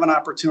 we can have an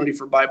opportunity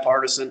for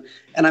bipartisan.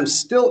 And I'm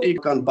still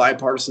eager on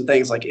bipartisan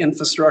things like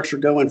infrastructure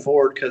going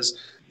forward because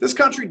this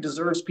country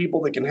deserves people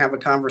that can have a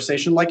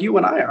conversation like you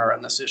and I are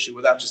on this issue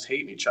without just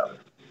hating each other.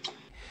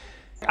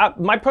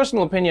 My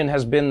personal opinion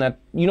has been that,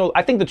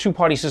 I think the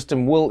two-party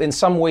system will in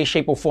some way,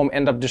 shape or form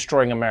end up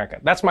destroying America.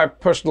 That's my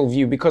personal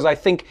view because I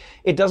think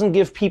it doesn't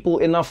give people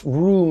enough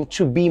room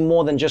to be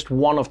more than just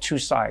one of two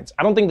sides.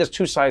 I don't think there's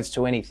two sides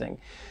to anything.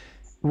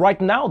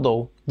 Right now,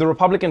 though, the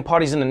Republican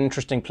Party's in an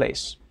interesting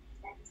place.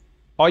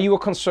 Are you a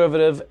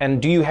conservative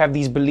and do you have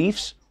these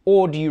beliefs?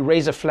 Or do you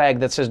raise a flag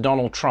that says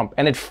Donald Trump?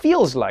 And it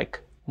feels like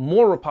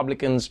more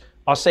Republicans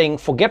are saying,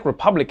 forget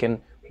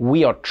Republican,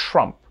 we are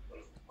Trump.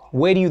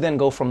 Where do you then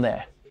go from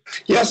there?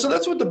 Yeah, so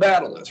that's what the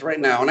battle is right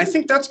now. And I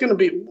think that's going to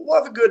be,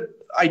 we'll have a good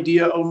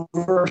idea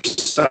over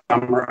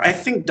summer. I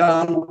think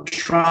Donald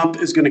Trump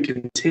is going to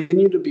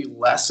continue to be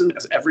lessened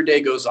as every day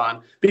goes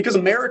on because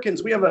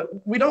Americans,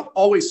 we don't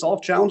always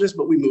solve challenges,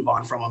 but we move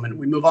on from them and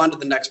we move on to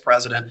the next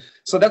president.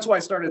 So that's why I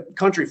started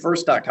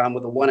countryfirst.com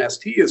with a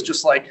 1ST is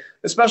just like,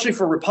 especially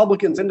for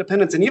Republicans,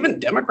 independents, and even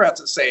Democrats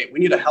that say we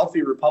need a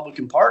healthy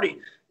Republican Party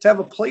to have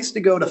a place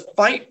to go to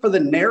fight for the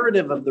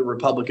narrative of the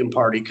Republican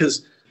Party.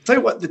 Because tell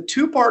you what, the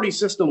two-party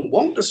system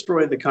won't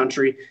destroy the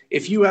country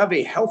if you have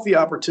a healthy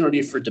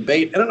opportunity for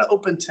debate and an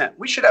open tent.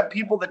 We should have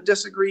people that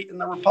disagree in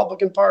the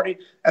Republican Party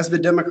as the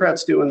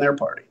Democrats do in their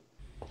party.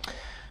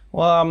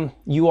 Well,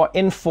 you are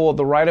in for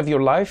the ride of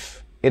your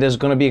life. It is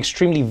going to be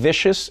extremely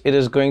vicious. It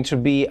is going to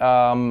be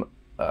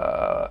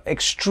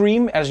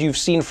extreme, as you've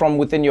seen from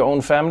within your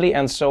own family.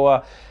 And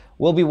so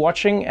we'll be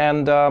watching.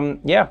 And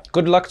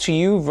good luck to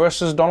you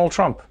versus Donald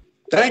Trump.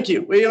 Thank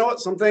you. Well, you know what?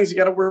 Some things you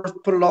got to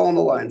put it all on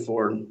the line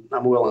for, and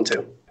I'm willing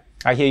to.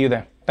 I hear you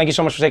there. Thank you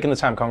so much for taking the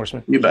time,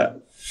 Congressman. You bet.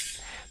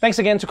 Thanks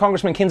again to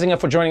Congressman Kinzinger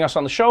for joining us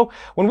on the show.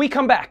 When we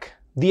come back,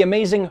 the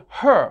amazing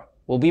H.E.R.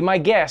 will be my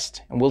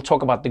guest, and we'll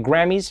talk about the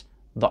Grammys,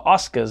 the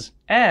Oscars,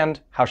 and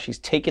how she's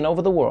taken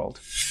over the world.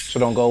 So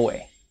don't go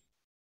away.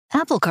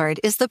 Apple Card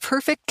is the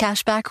perfect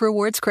cashback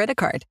rewards credit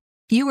card.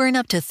 You earn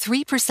up to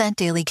 3%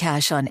 daily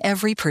cash on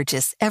every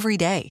purchase every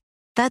day.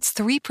 That's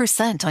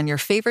 3% on your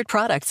favorite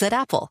products at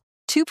Apple,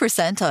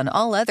 2% on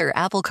all other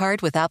Apple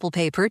Card with Apple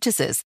Pay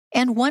purchases,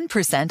 and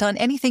 1% on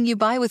anything you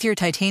buy with your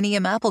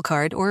titanium Apple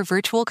Card or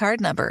virtual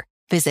card number.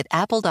 Visit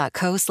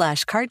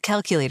apple.co/card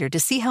calculator to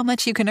see how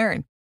much you can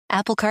earn.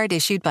 Apple Card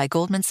issued by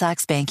Goldman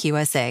Sachs Bank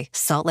USA,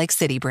 Salt Lake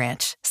City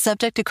branch.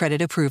 Subject to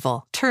credit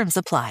approval. Terms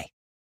apply.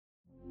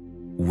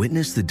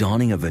 Witness the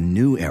dawning of a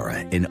new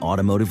era in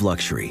automotive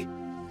luxury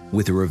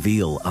with a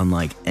reveal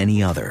unlike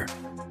any other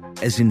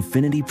as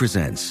Infiniti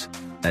presents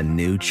a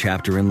new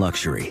chapter in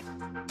luxury,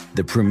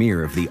 the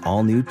premiere of the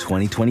all-new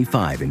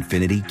 2025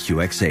 Infiniti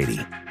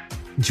QX80.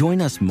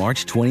 Join us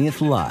March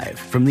 20th live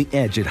from the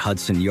Edge at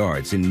Hudson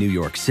Yards in New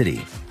York City,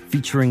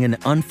 featuring an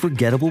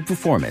unforgettable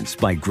performance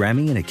by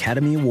Grammy and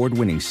Academy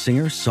Award-winning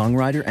singer,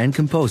 songwriter, and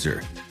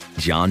composer,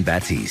 Jon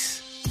Batiste.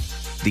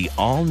 The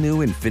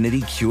all-new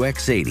Infiniti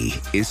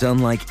QX80 is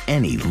unlike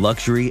any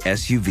luxury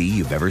SUV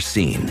you've ever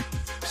seen.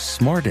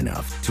 Smart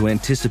enough to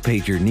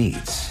anticipate your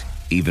needs,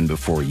 even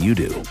before you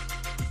do.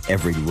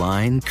 Every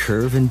line,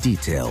 curve, and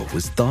detail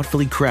was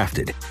thoughtfully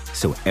crafted,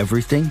 so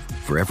everything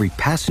for every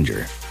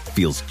passenger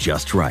feels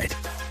just right.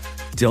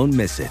 Don't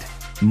miss it.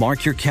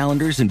 Mark your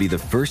calendars and be the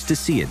first to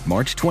see it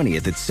March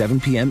 20th at 7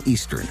 p.m.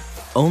 Eastern,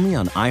 only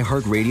on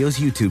iHeartRadio's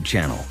YouTube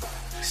channel.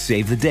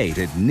 Save the date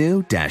at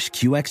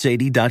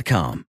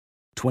new-QX80.com.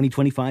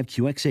 2025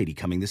 QX80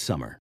 coming this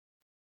summer.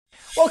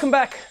 Welcome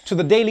back to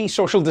the Daily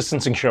Social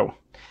Distancing Show.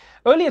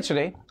 Earlier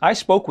today, I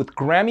spoke with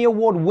Grammy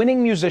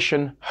Award-winning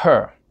musician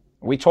H.E.R.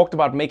 We talked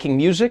about making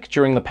music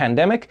during the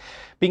pandemic,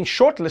 being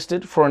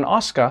shortlisted for an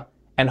Oscar,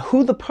 and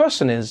who the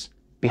person is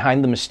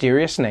behind the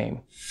mysterious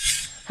name.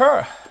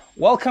 H.E.R,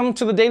 welcome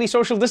to the Daily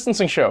Social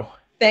Distancing Show.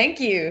 Thank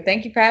you.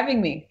 Thank you for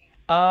having me.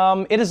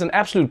 It is an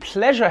absolute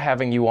pleasure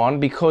having you on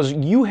because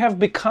you have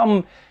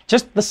become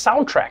just the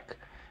soundtrack.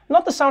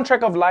 Not the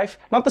soundtrack of life,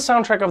 not the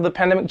soundtrack of the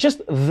pandemic, just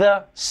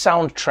the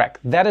soundtrack.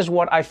 That is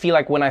what I feel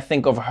like when I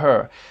think of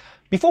H.E.R.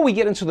 Before we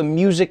get into the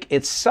music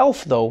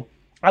itself, though,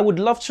 I would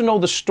love to know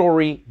the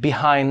story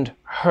behind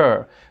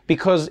H.E.R.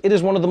 because it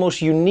is one of the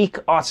most unique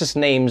artist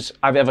names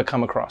I've ever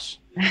come across.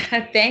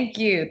 Thank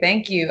you.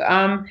 Thank you.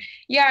 I've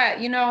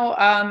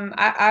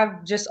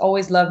just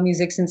always loved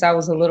music since I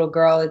was a little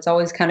girl. It's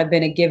always kind of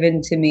been a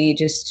given to me,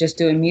 just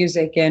doing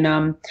music. And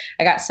I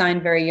got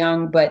signed very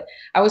young, but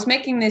I was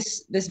making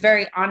this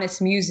very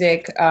honest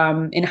music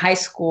in high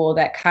school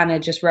that kind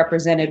of just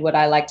represented what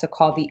I like to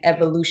call the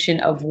evolution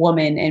of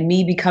woman and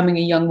me becoming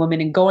a young woman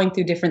and going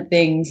through different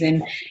things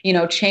and,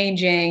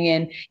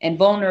 changing and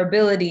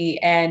vulnerability.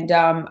 And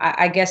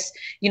I guess,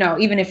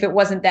 even if it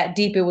wasn't that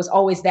deep, it was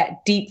always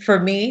that deep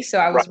for me. So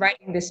I was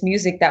writing this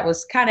music that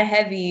was kind of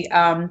heavy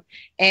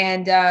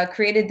and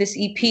created this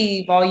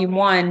EP, Volume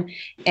 1.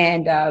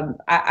 And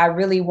I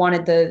really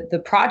wanted the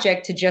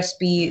project to just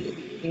be,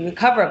 the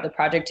cover of the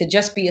project to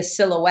just be a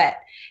silhouette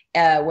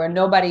where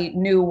nobody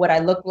knew what I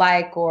looked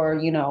like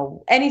or,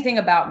 anything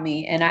about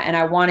me. And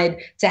I wanted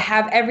to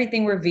have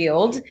everything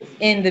revealed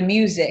in the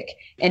music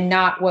and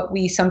not what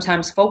we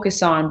sometimes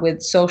focus on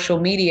with social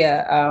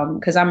media,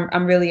 because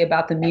I'm really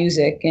about the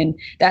music, and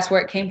that's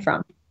where it came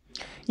from.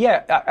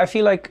 Yeah, I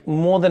feel like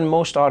more than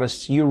most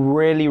artists, you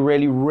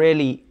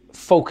really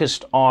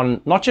focused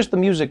on not just the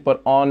music,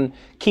 but on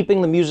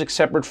keeping the music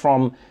separate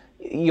from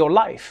your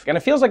life. And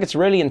it feels like it's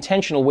really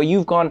intentional where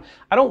you've gone,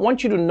 I don't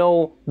want you to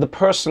know the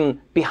person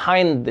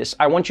behind this.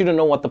 I want you to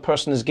know what the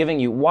person is giving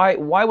you. Why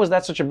was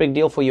that such a big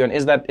deal for you? And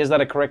is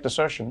that a correct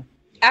assertion?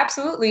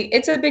 Absolutely.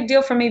 It's a big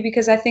deal for me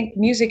because I think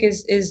music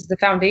is the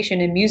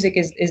foundation and music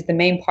is the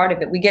main part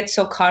of it. We get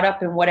so caught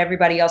up in what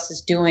everybody else is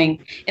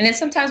doing. And then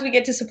sometimes we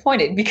get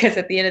disappointed because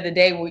at the end of the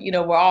day,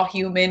 we're all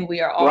human.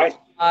 We are all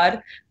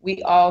flawed.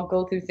 We all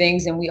go through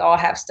things and we all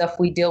have stuff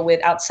we deal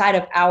with outside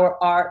of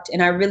our art.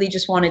 And I really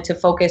just wanted to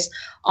focus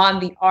on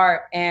the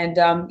art and,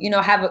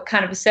 have a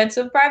kind of a sense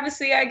of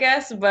privacy, I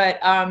guess. But,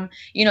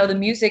 the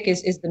music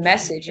is the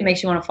message. It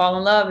makes you want to fall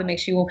in love. It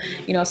makes you,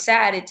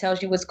 sad. It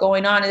tells you what's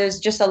going on. And there's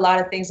just a lot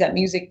of things that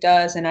music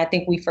does. And I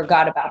think we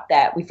forgot about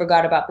that. We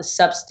forgot about the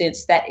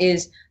substance that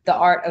is the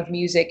art of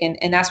music.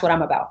 And that's what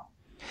I'm about.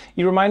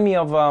 You remind me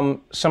of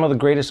some of the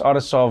greatest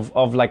artists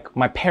of like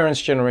my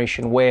parents'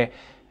 generation where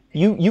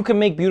you can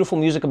make beautiful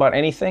music about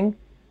anything,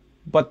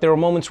 but there are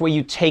moments where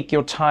you take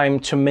your time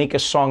to make a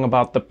song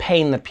about the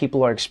pain that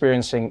people are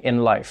experiencing in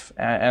life.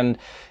 And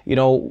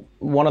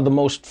one of the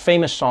most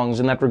famous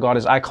songs in that regard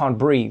is I Can't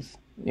Breathe.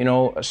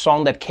 A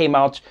song that came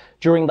out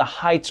during the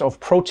heights of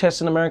protests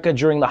in America,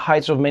 during the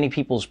heights of many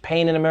people's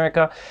pain in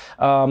America.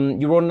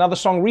 You wrote another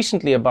song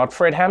recently about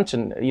Fred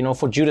Hampton,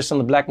 for Judas and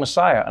the Black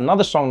Messiah,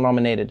 another song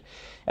nominated.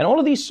 And all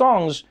of these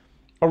songs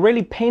are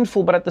really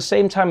painful, but at the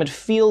same time, it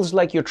feels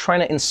like you're trying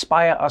to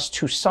inspire us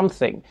to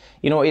something.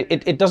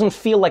 It doesn't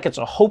feel like it's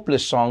a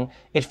hopeless song.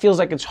 It feels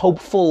like it's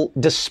hopeful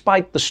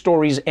despite the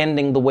stories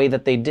ending the way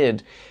that they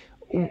did.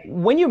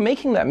 When you're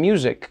making that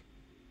music,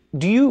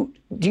 do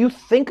you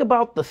think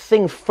about the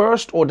thing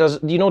first, or does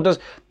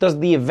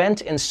the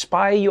event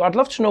inspire you? I'd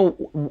love to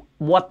know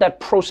what that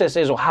process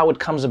is or how it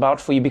comes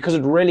about for you, because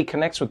it really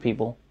connects with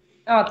people.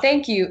 Oh,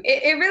 thank you.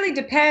 It really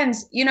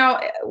depends.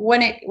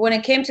 When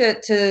it came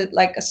to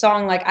like a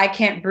song like I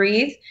Can't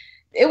Breathe,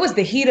 it was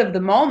the heat of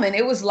the moment.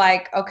 It was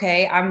like,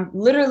 okay, I'm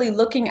literally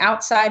looking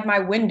outside my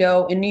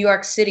window in New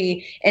York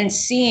City and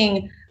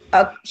seeing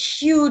a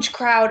huge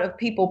crowd of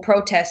people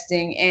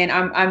protesting. And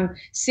I'm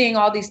seeing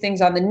all these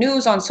things on the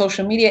news, on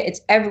social media.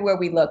 It's everywhere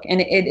we look. And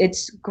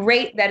it's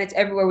great that it's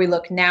everywhere we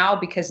look now,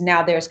 because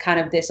now there's kind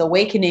of this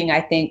awakening,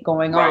 I think,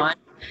 going on.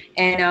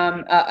 And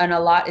a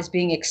lot is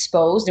being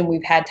exposed, and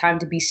we've had time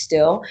to be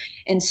still.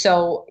 And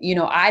so,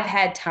 I've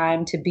had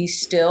time to be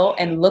still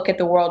and look at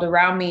the world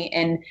around me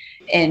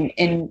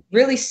and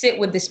really sit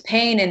with this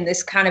pain and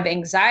this kind of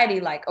anxiety,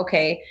 like,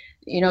 okay,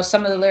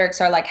 some of the lyrics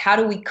are like, how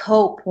do we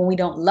cope when we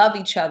don't love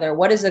each other?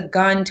 What is a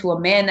gun to a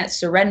man that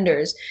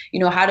surrenders?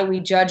 How do we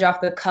judge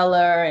off the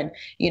color? And,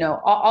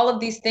 all of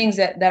these things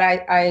that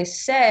I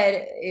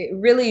said, it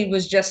really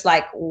was just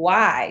like,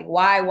 why?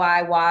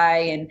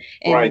 And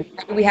why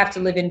do we have to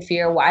live in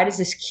fear? Why does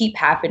this keep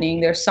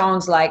happening? There's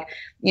songs like,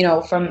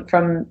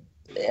 from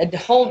a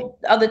whole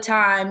other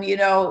time,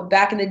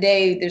 back in the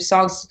day, there's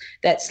songs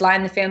that Sly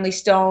and the Family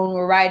Stone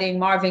were writing,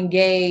 Marvin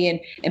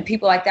Gaye and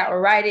people like that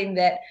were writing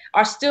that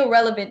are still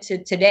relevant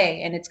to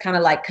today. And it's kind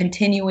of like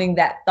continuing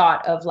that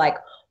thought of like,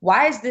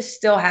 why is this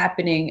still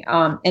happening?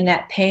 And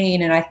that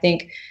pain. And I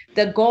think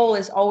the goal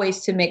is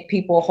always to make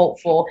people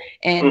hopeful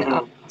and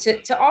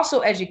to also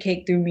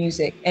educate through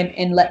music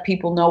and let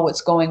people know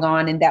what's going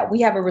on, and that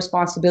we have a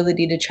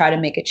responsibility to try to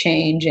make a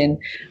change. And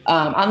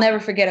I'll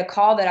never forget a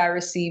call that I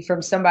received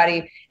from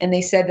somebody, and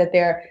they said that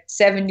their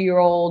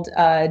 70-year-old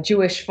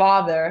Jewish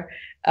father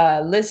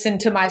listened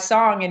to my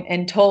song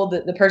and told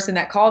the person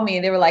that called me,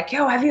 and they were like,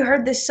 yo, have you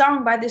heard this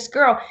song by this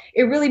girl?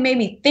 It really made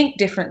me think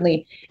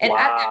differently. And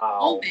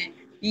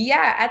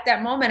at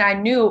that moment, I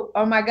knew,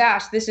 oh my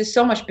gosh, this is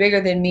so much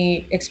bigger than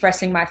me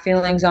expressing my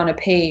feelings on a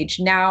page.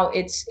 Now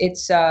it's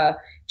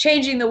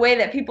changing the way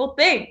that people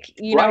think,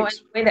 you know, and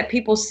the way that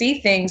people see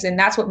things. And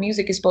that's what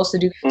music is supposed to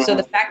do. Mm-hmm. So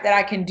the fact that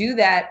I can do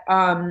that,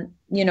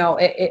 you know,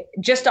 it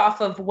just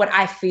off of what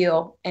I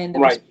feel and the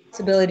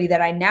responsibility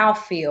that I now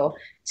feel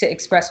to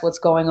express what's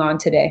going on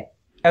today.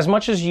 As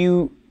much as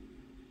you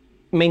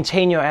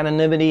maintain your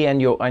anonymity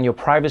and your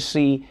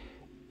privacy,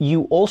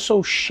 you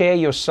also share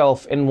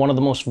yourself in one of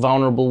the most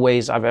vulnerable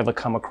ways I've ever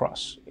come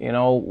across. You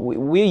know,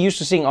 we're used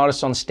to seeing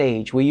artists on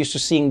stage. We're used to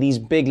seeing these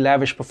big,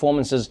 lavish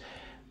performances.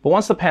 But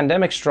once the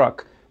pandemic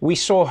struck, we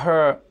saw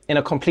her in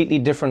a completely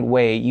different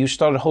way. You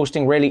started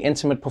hosting really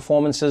intimate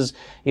performances,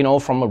 you know,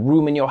 from a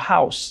room in your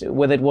house,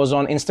 whether it was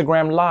on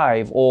Instagram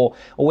Live or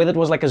whether it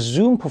was like a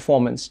Zoom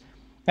performance.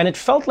 And it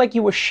felt like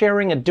you were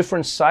sharing a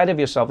different side of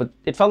yourself.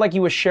 It felt like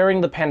you were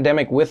sharing the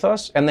pandemic with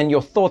us, and then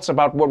your thoughts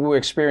about what we were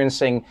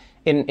experiencing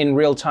in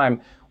real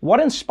time. What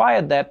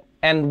inspired that?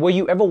 And were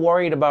you ever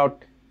worried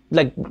about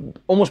like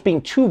almost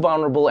being too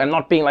vulnerable and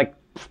not being like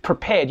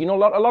prepared? You know, a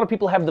lot of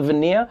people have the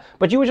veneer,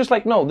 but you were just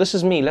like, no, this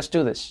is me. Let's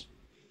do this.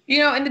 You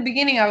know, in the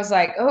beginning, I was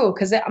like, oh,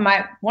 because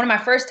one of my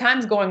first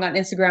times going on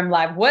Instagram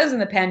Live was in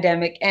the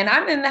pandemic. And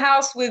I'm in the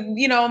house with,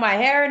 you know, my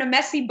hair in a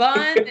messy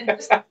bun and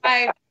just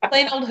my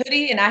plain old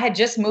hoodie. And I had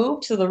just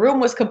moved, so the room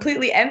was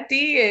completely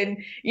empty.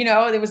 And, you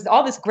know, there was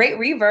all this great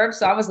reverb.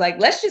 So I was like,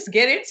 let's just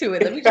get into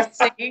it. Let me just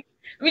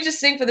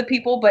sing for the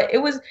people. But it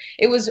was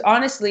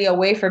honestly a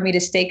way for me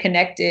to stay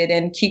connected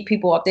and keep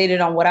people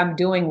updated on what I'm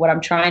doing, what I'm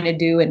trying to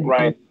do,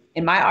 and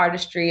in my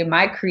artistry and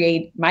my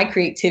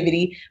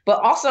creativity,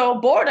 but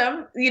also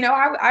boredom. You know,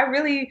 I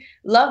really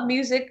love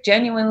music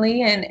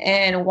genuinely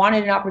and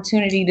wanted an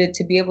opportunity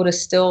to be able to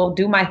still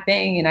do my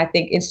thing. And I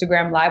think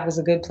Instagram Live was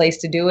a good place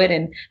to do it.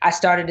 And I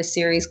started a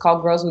series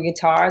called Girls with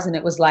Guitars, and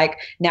it was like,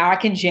 now I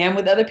can jam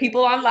with other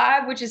people on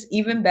live, which is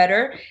even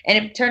better.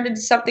 And it turned into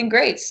something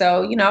great.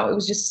 So, you know, it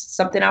was just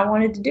something I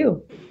wanted to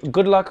do.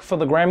 Good luck for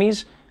the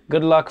Grammys.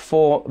 Good luck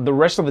for the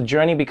rest of the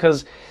journey,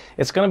 because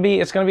it's gonna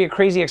be a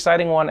crazy,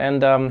 exciting one,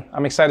 and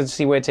I'm excited to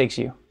see where it takes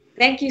you.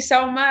 Thank you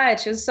so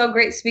much. It was so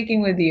great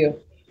speaking with you.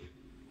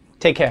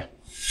 Take care.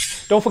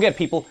 Don't forget,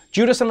 people,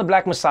 Judas and the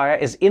Black Messiah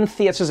is in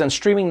theaters and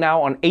streaming now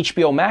on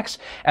HBO Max,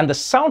 and the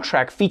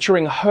soundtrack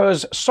featuring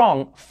H.E.R.'s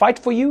song "Fight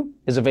for You"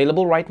 is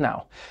available right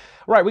now.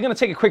 Right, we're gonna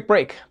take a quick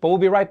break, but we'll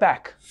be right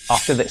back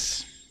after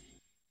this.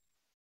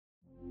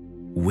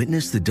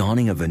 Witness the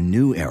dawning of a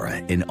new era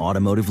in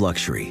automotive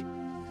luxury,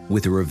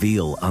 with a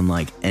reveal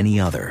unlike any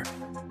other,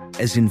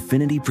 as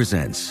Infiniti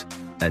presents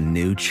a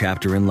new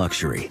chapter in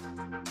luxury,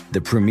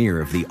 the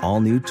premiere of the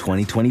all-new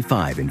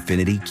 2025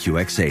 Infiniti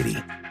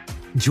QX80.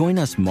 Join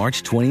us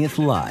March 20th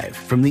live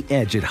from the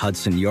Edge at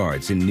Hudson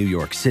Yards in New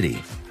York City,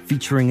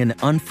 featuring an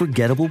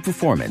unforgettable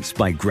performance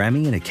by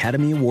Grammy and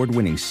Academy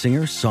Award-winning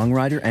singer,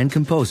 songwriter, and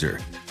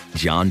composer,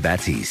 Jon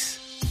Batiste.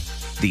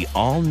 The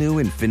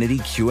all-new Infiniti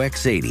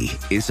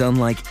QX80 is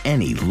unlike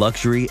any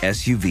luxury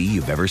SUV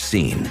you've ever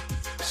seen.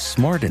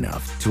 Smart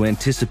enough to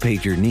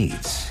anticipate your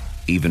needs,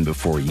 even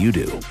before you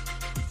do.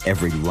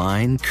 Every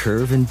line,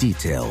 curve, and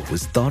detail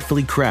was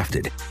thoughtfully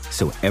crafted,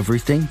 so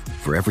everything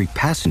for every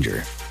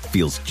passenger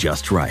feels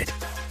just right.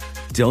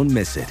 Don't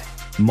miss it.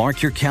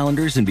 Mark your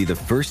calendars and be the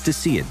first to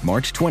see it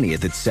March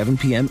 20th at 7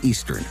 p.m.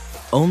 Eastern,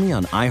 only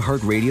on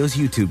iHeartRadio's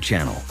YouTube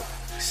channel.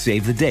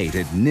 Save the date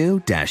at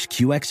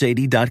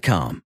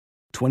new-QX80.com.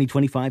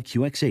 2025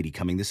 QX80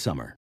 coming this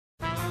summer.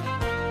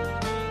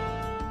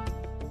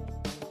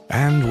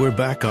 And we're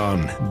back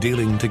on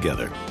Dealing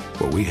Together,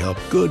 where we help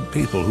good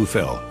people who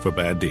fell for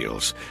bad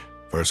deals.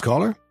 First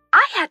caller?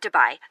 I had to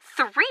buy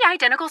 3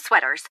 identical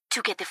sweaters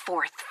to get the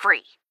 4th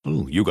free.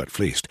 Oh, you got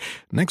fleeced.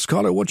 Next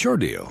caller, what's your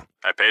deal?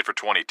 I paid for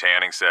 20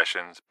 tanning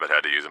sessions, but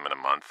had to use them in a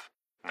month.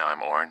 Now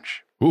I'm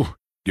orange. Ooh,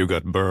 you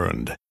got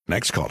burned.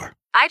 Next caller.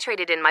 I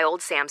traded in my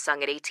old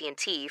Samsung at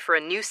AT&T for a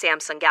new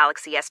Samsung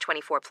Galaxy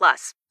S24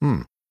 Plus.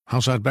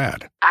 How's that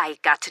bad? I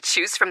got to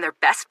choose from their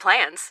best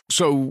plans.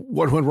 So,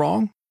 what went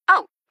wrong?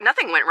 Oh,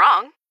 nothing went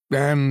wrong.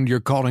 And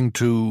you're calling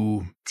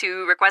to...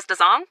 To request a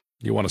song?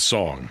 You want a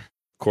song.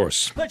 Of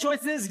course. The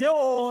choice is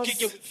yours.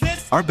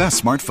 Our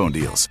best smartphone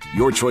deals.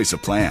 Your choice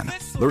of plan.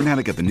 Learn how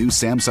to get the new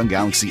Samsung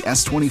Galaxy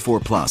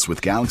S24 Plus with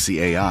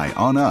Galaxy AI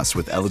on us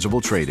with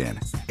eligible trade-in.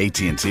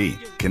 AT&T.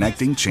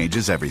 Connecting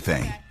changes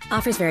everything.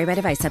 Offers vary by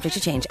device, subject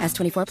to change.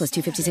 S24 plus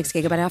 256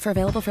 gigabyte offer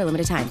available for a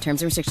limited time.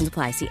 Terms and restrictions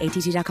apply. See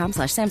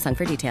att.com/Samsung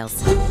for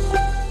details.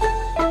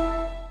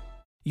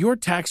 Your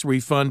tax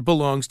refund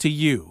belongs to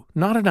you,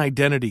 not an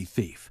identity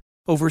thief.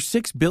 Over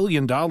 $6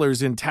 billion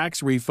in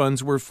tax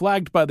refunds were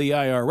flagged by the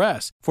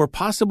IRS for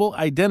possible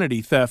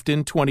identity theft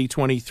in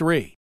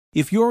 2023.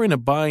 If you're in a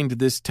bind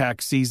this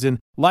tax season,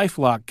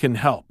 LifeLock can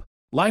help.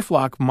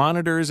 LifeLock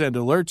monitors and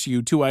alerts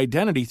you to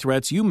identity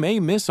threats you may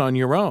miss on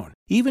your own,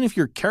 even if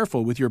you're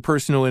careful with your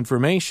personal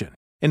information.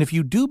 And if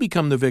you do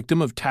become the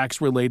victim of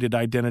tax-related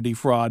identity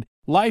fraud,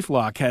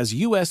 LifeLock has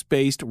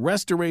U.S.-based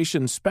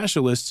restoration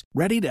specialists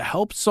ready to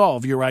help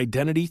solve your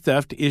identity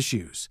theft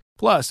issues.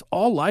 Plus,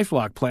 all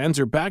LifeLock plans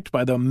are backed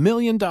by the $1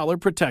 Million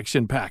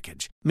Protection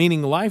Package,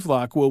 meaning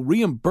LifeLock will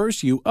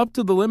reimburse you up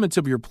to the limits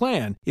of your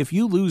plan if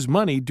you lose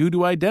money due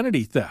to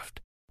identity theft.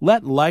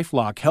 Let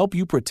LifeLock help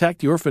you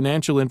protect your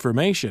financial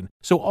information,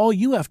 so all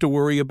you have to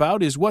worry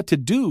about is what to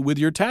do with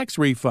your tax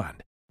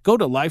refund. Go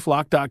to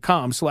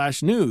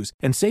LifeLock.com/news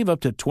and save up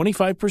to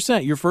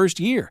 25% your first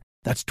year.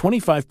 That's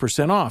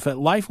 25% off at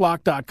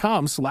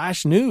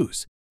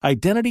LifeLock.com/news.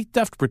 Identity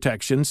theft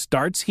protection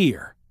starts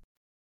here.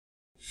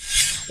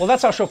 Well,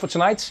 that's our show for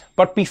tonight.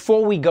 But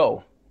before we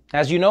go,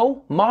 as you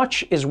know,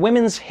 March is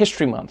Women's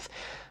History Month.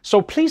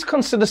 So please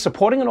consider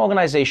supporting an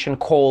organization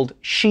called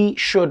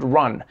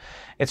H.E.R.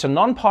 It's a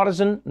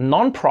nonpartisan,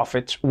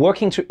 nonprofit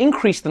working to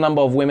increase the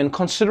number of women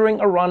considering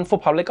a run for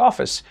public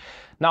office.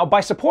 Now,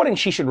 by supporting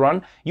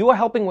H.E.R, you are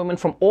helping women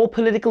from all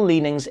political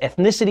leanings,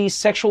 ethnicities,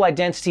 sexual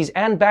identities,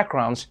 and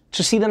backgrounds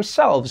to see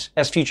themselves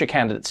as future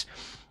candidates.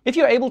 If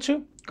you're able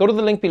to, go to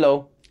the link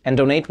below and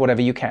donate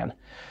whatever you can.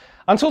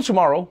 Until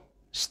tomorrow,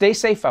 stay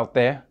safe out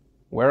there,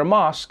 wear a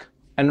mask,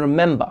 and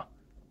remember,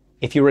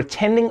 if you're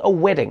attending a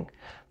wedding,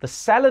 the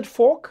salad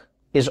fork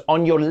is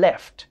on your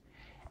left,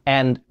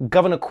 and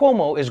Governor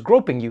Cuomo is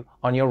groping you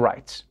on your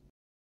right.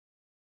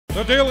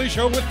 The Daily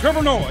Show with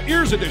Trevor Noah,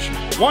 Ears Edition.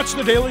 Watch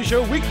The Daily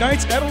Show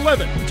weeknights at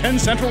 11, 10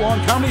 Central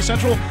on Comedy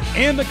Central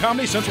and the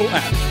Comedy Central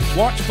app.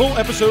 Watch full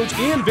episodes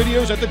and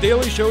videos at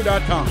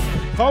thedailyshow.com.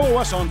 Follow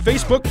us on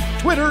Facebook,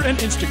 Twitter, and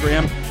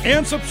Instagram,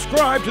 and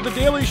subscribe to The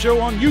Daily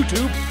Show on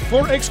YouTube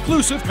for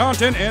exclusive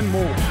content and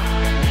more.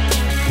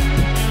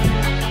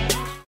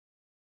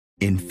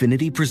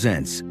 Infiniti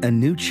presents a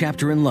new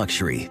chapter in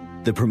luxury,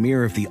 the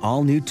premiere of the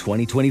all-new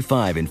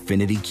 2025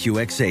 Infiniti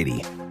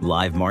QX80,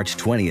 live March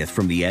 20th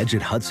from the Edge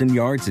at Hudson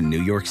Yards in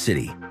New York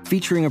City,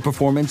 featuring a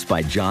performance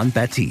by John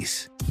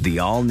Batiste. The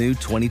all-new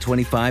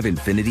 2025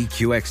 Infiniti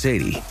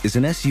QX80 is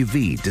an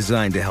SUV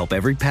designed to help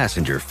every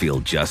passenger feel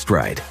just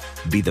right.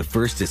 Be the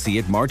first to see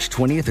it March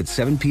 20th at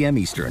 7 p.m.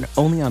 Eastern,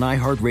 only on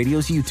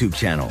iHeartRadio's YouTube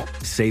channel.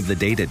 Save the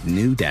date at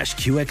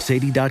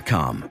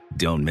new-QX80.com.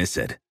 Don't miss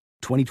it.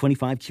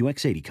 2025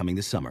 QX80 coming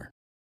this summer.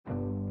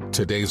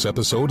 Today's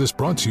episode is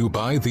brought to you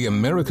by the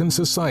American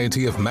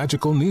Society of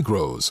Magical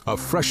Negroes, a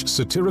fresh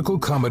satirical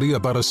comedy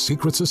about a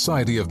secret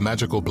society of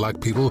magical black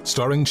people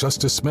starring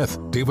Justice Smith,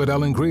 David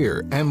Allen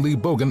Greer, Ann Lee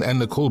Bogan, and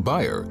Nicole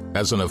Byer.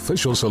 As an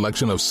official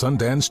selection of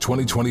Sundance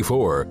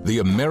 2024, the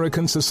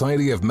American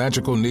Society of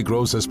Magical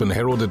Negroes has been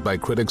heralded by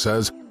critics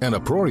as an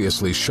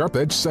uproariously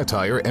sharp-edged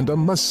satire and a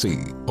must-see.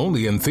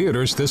 Only in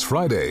theaters this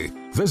Friday.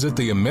 Visit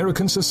the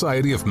American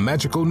Society of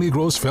Magical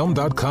Negroes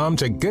Film.com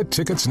to get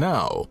tickets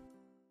now.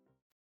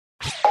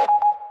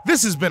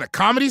 This has been a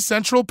Comedy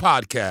Central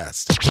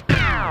podcast.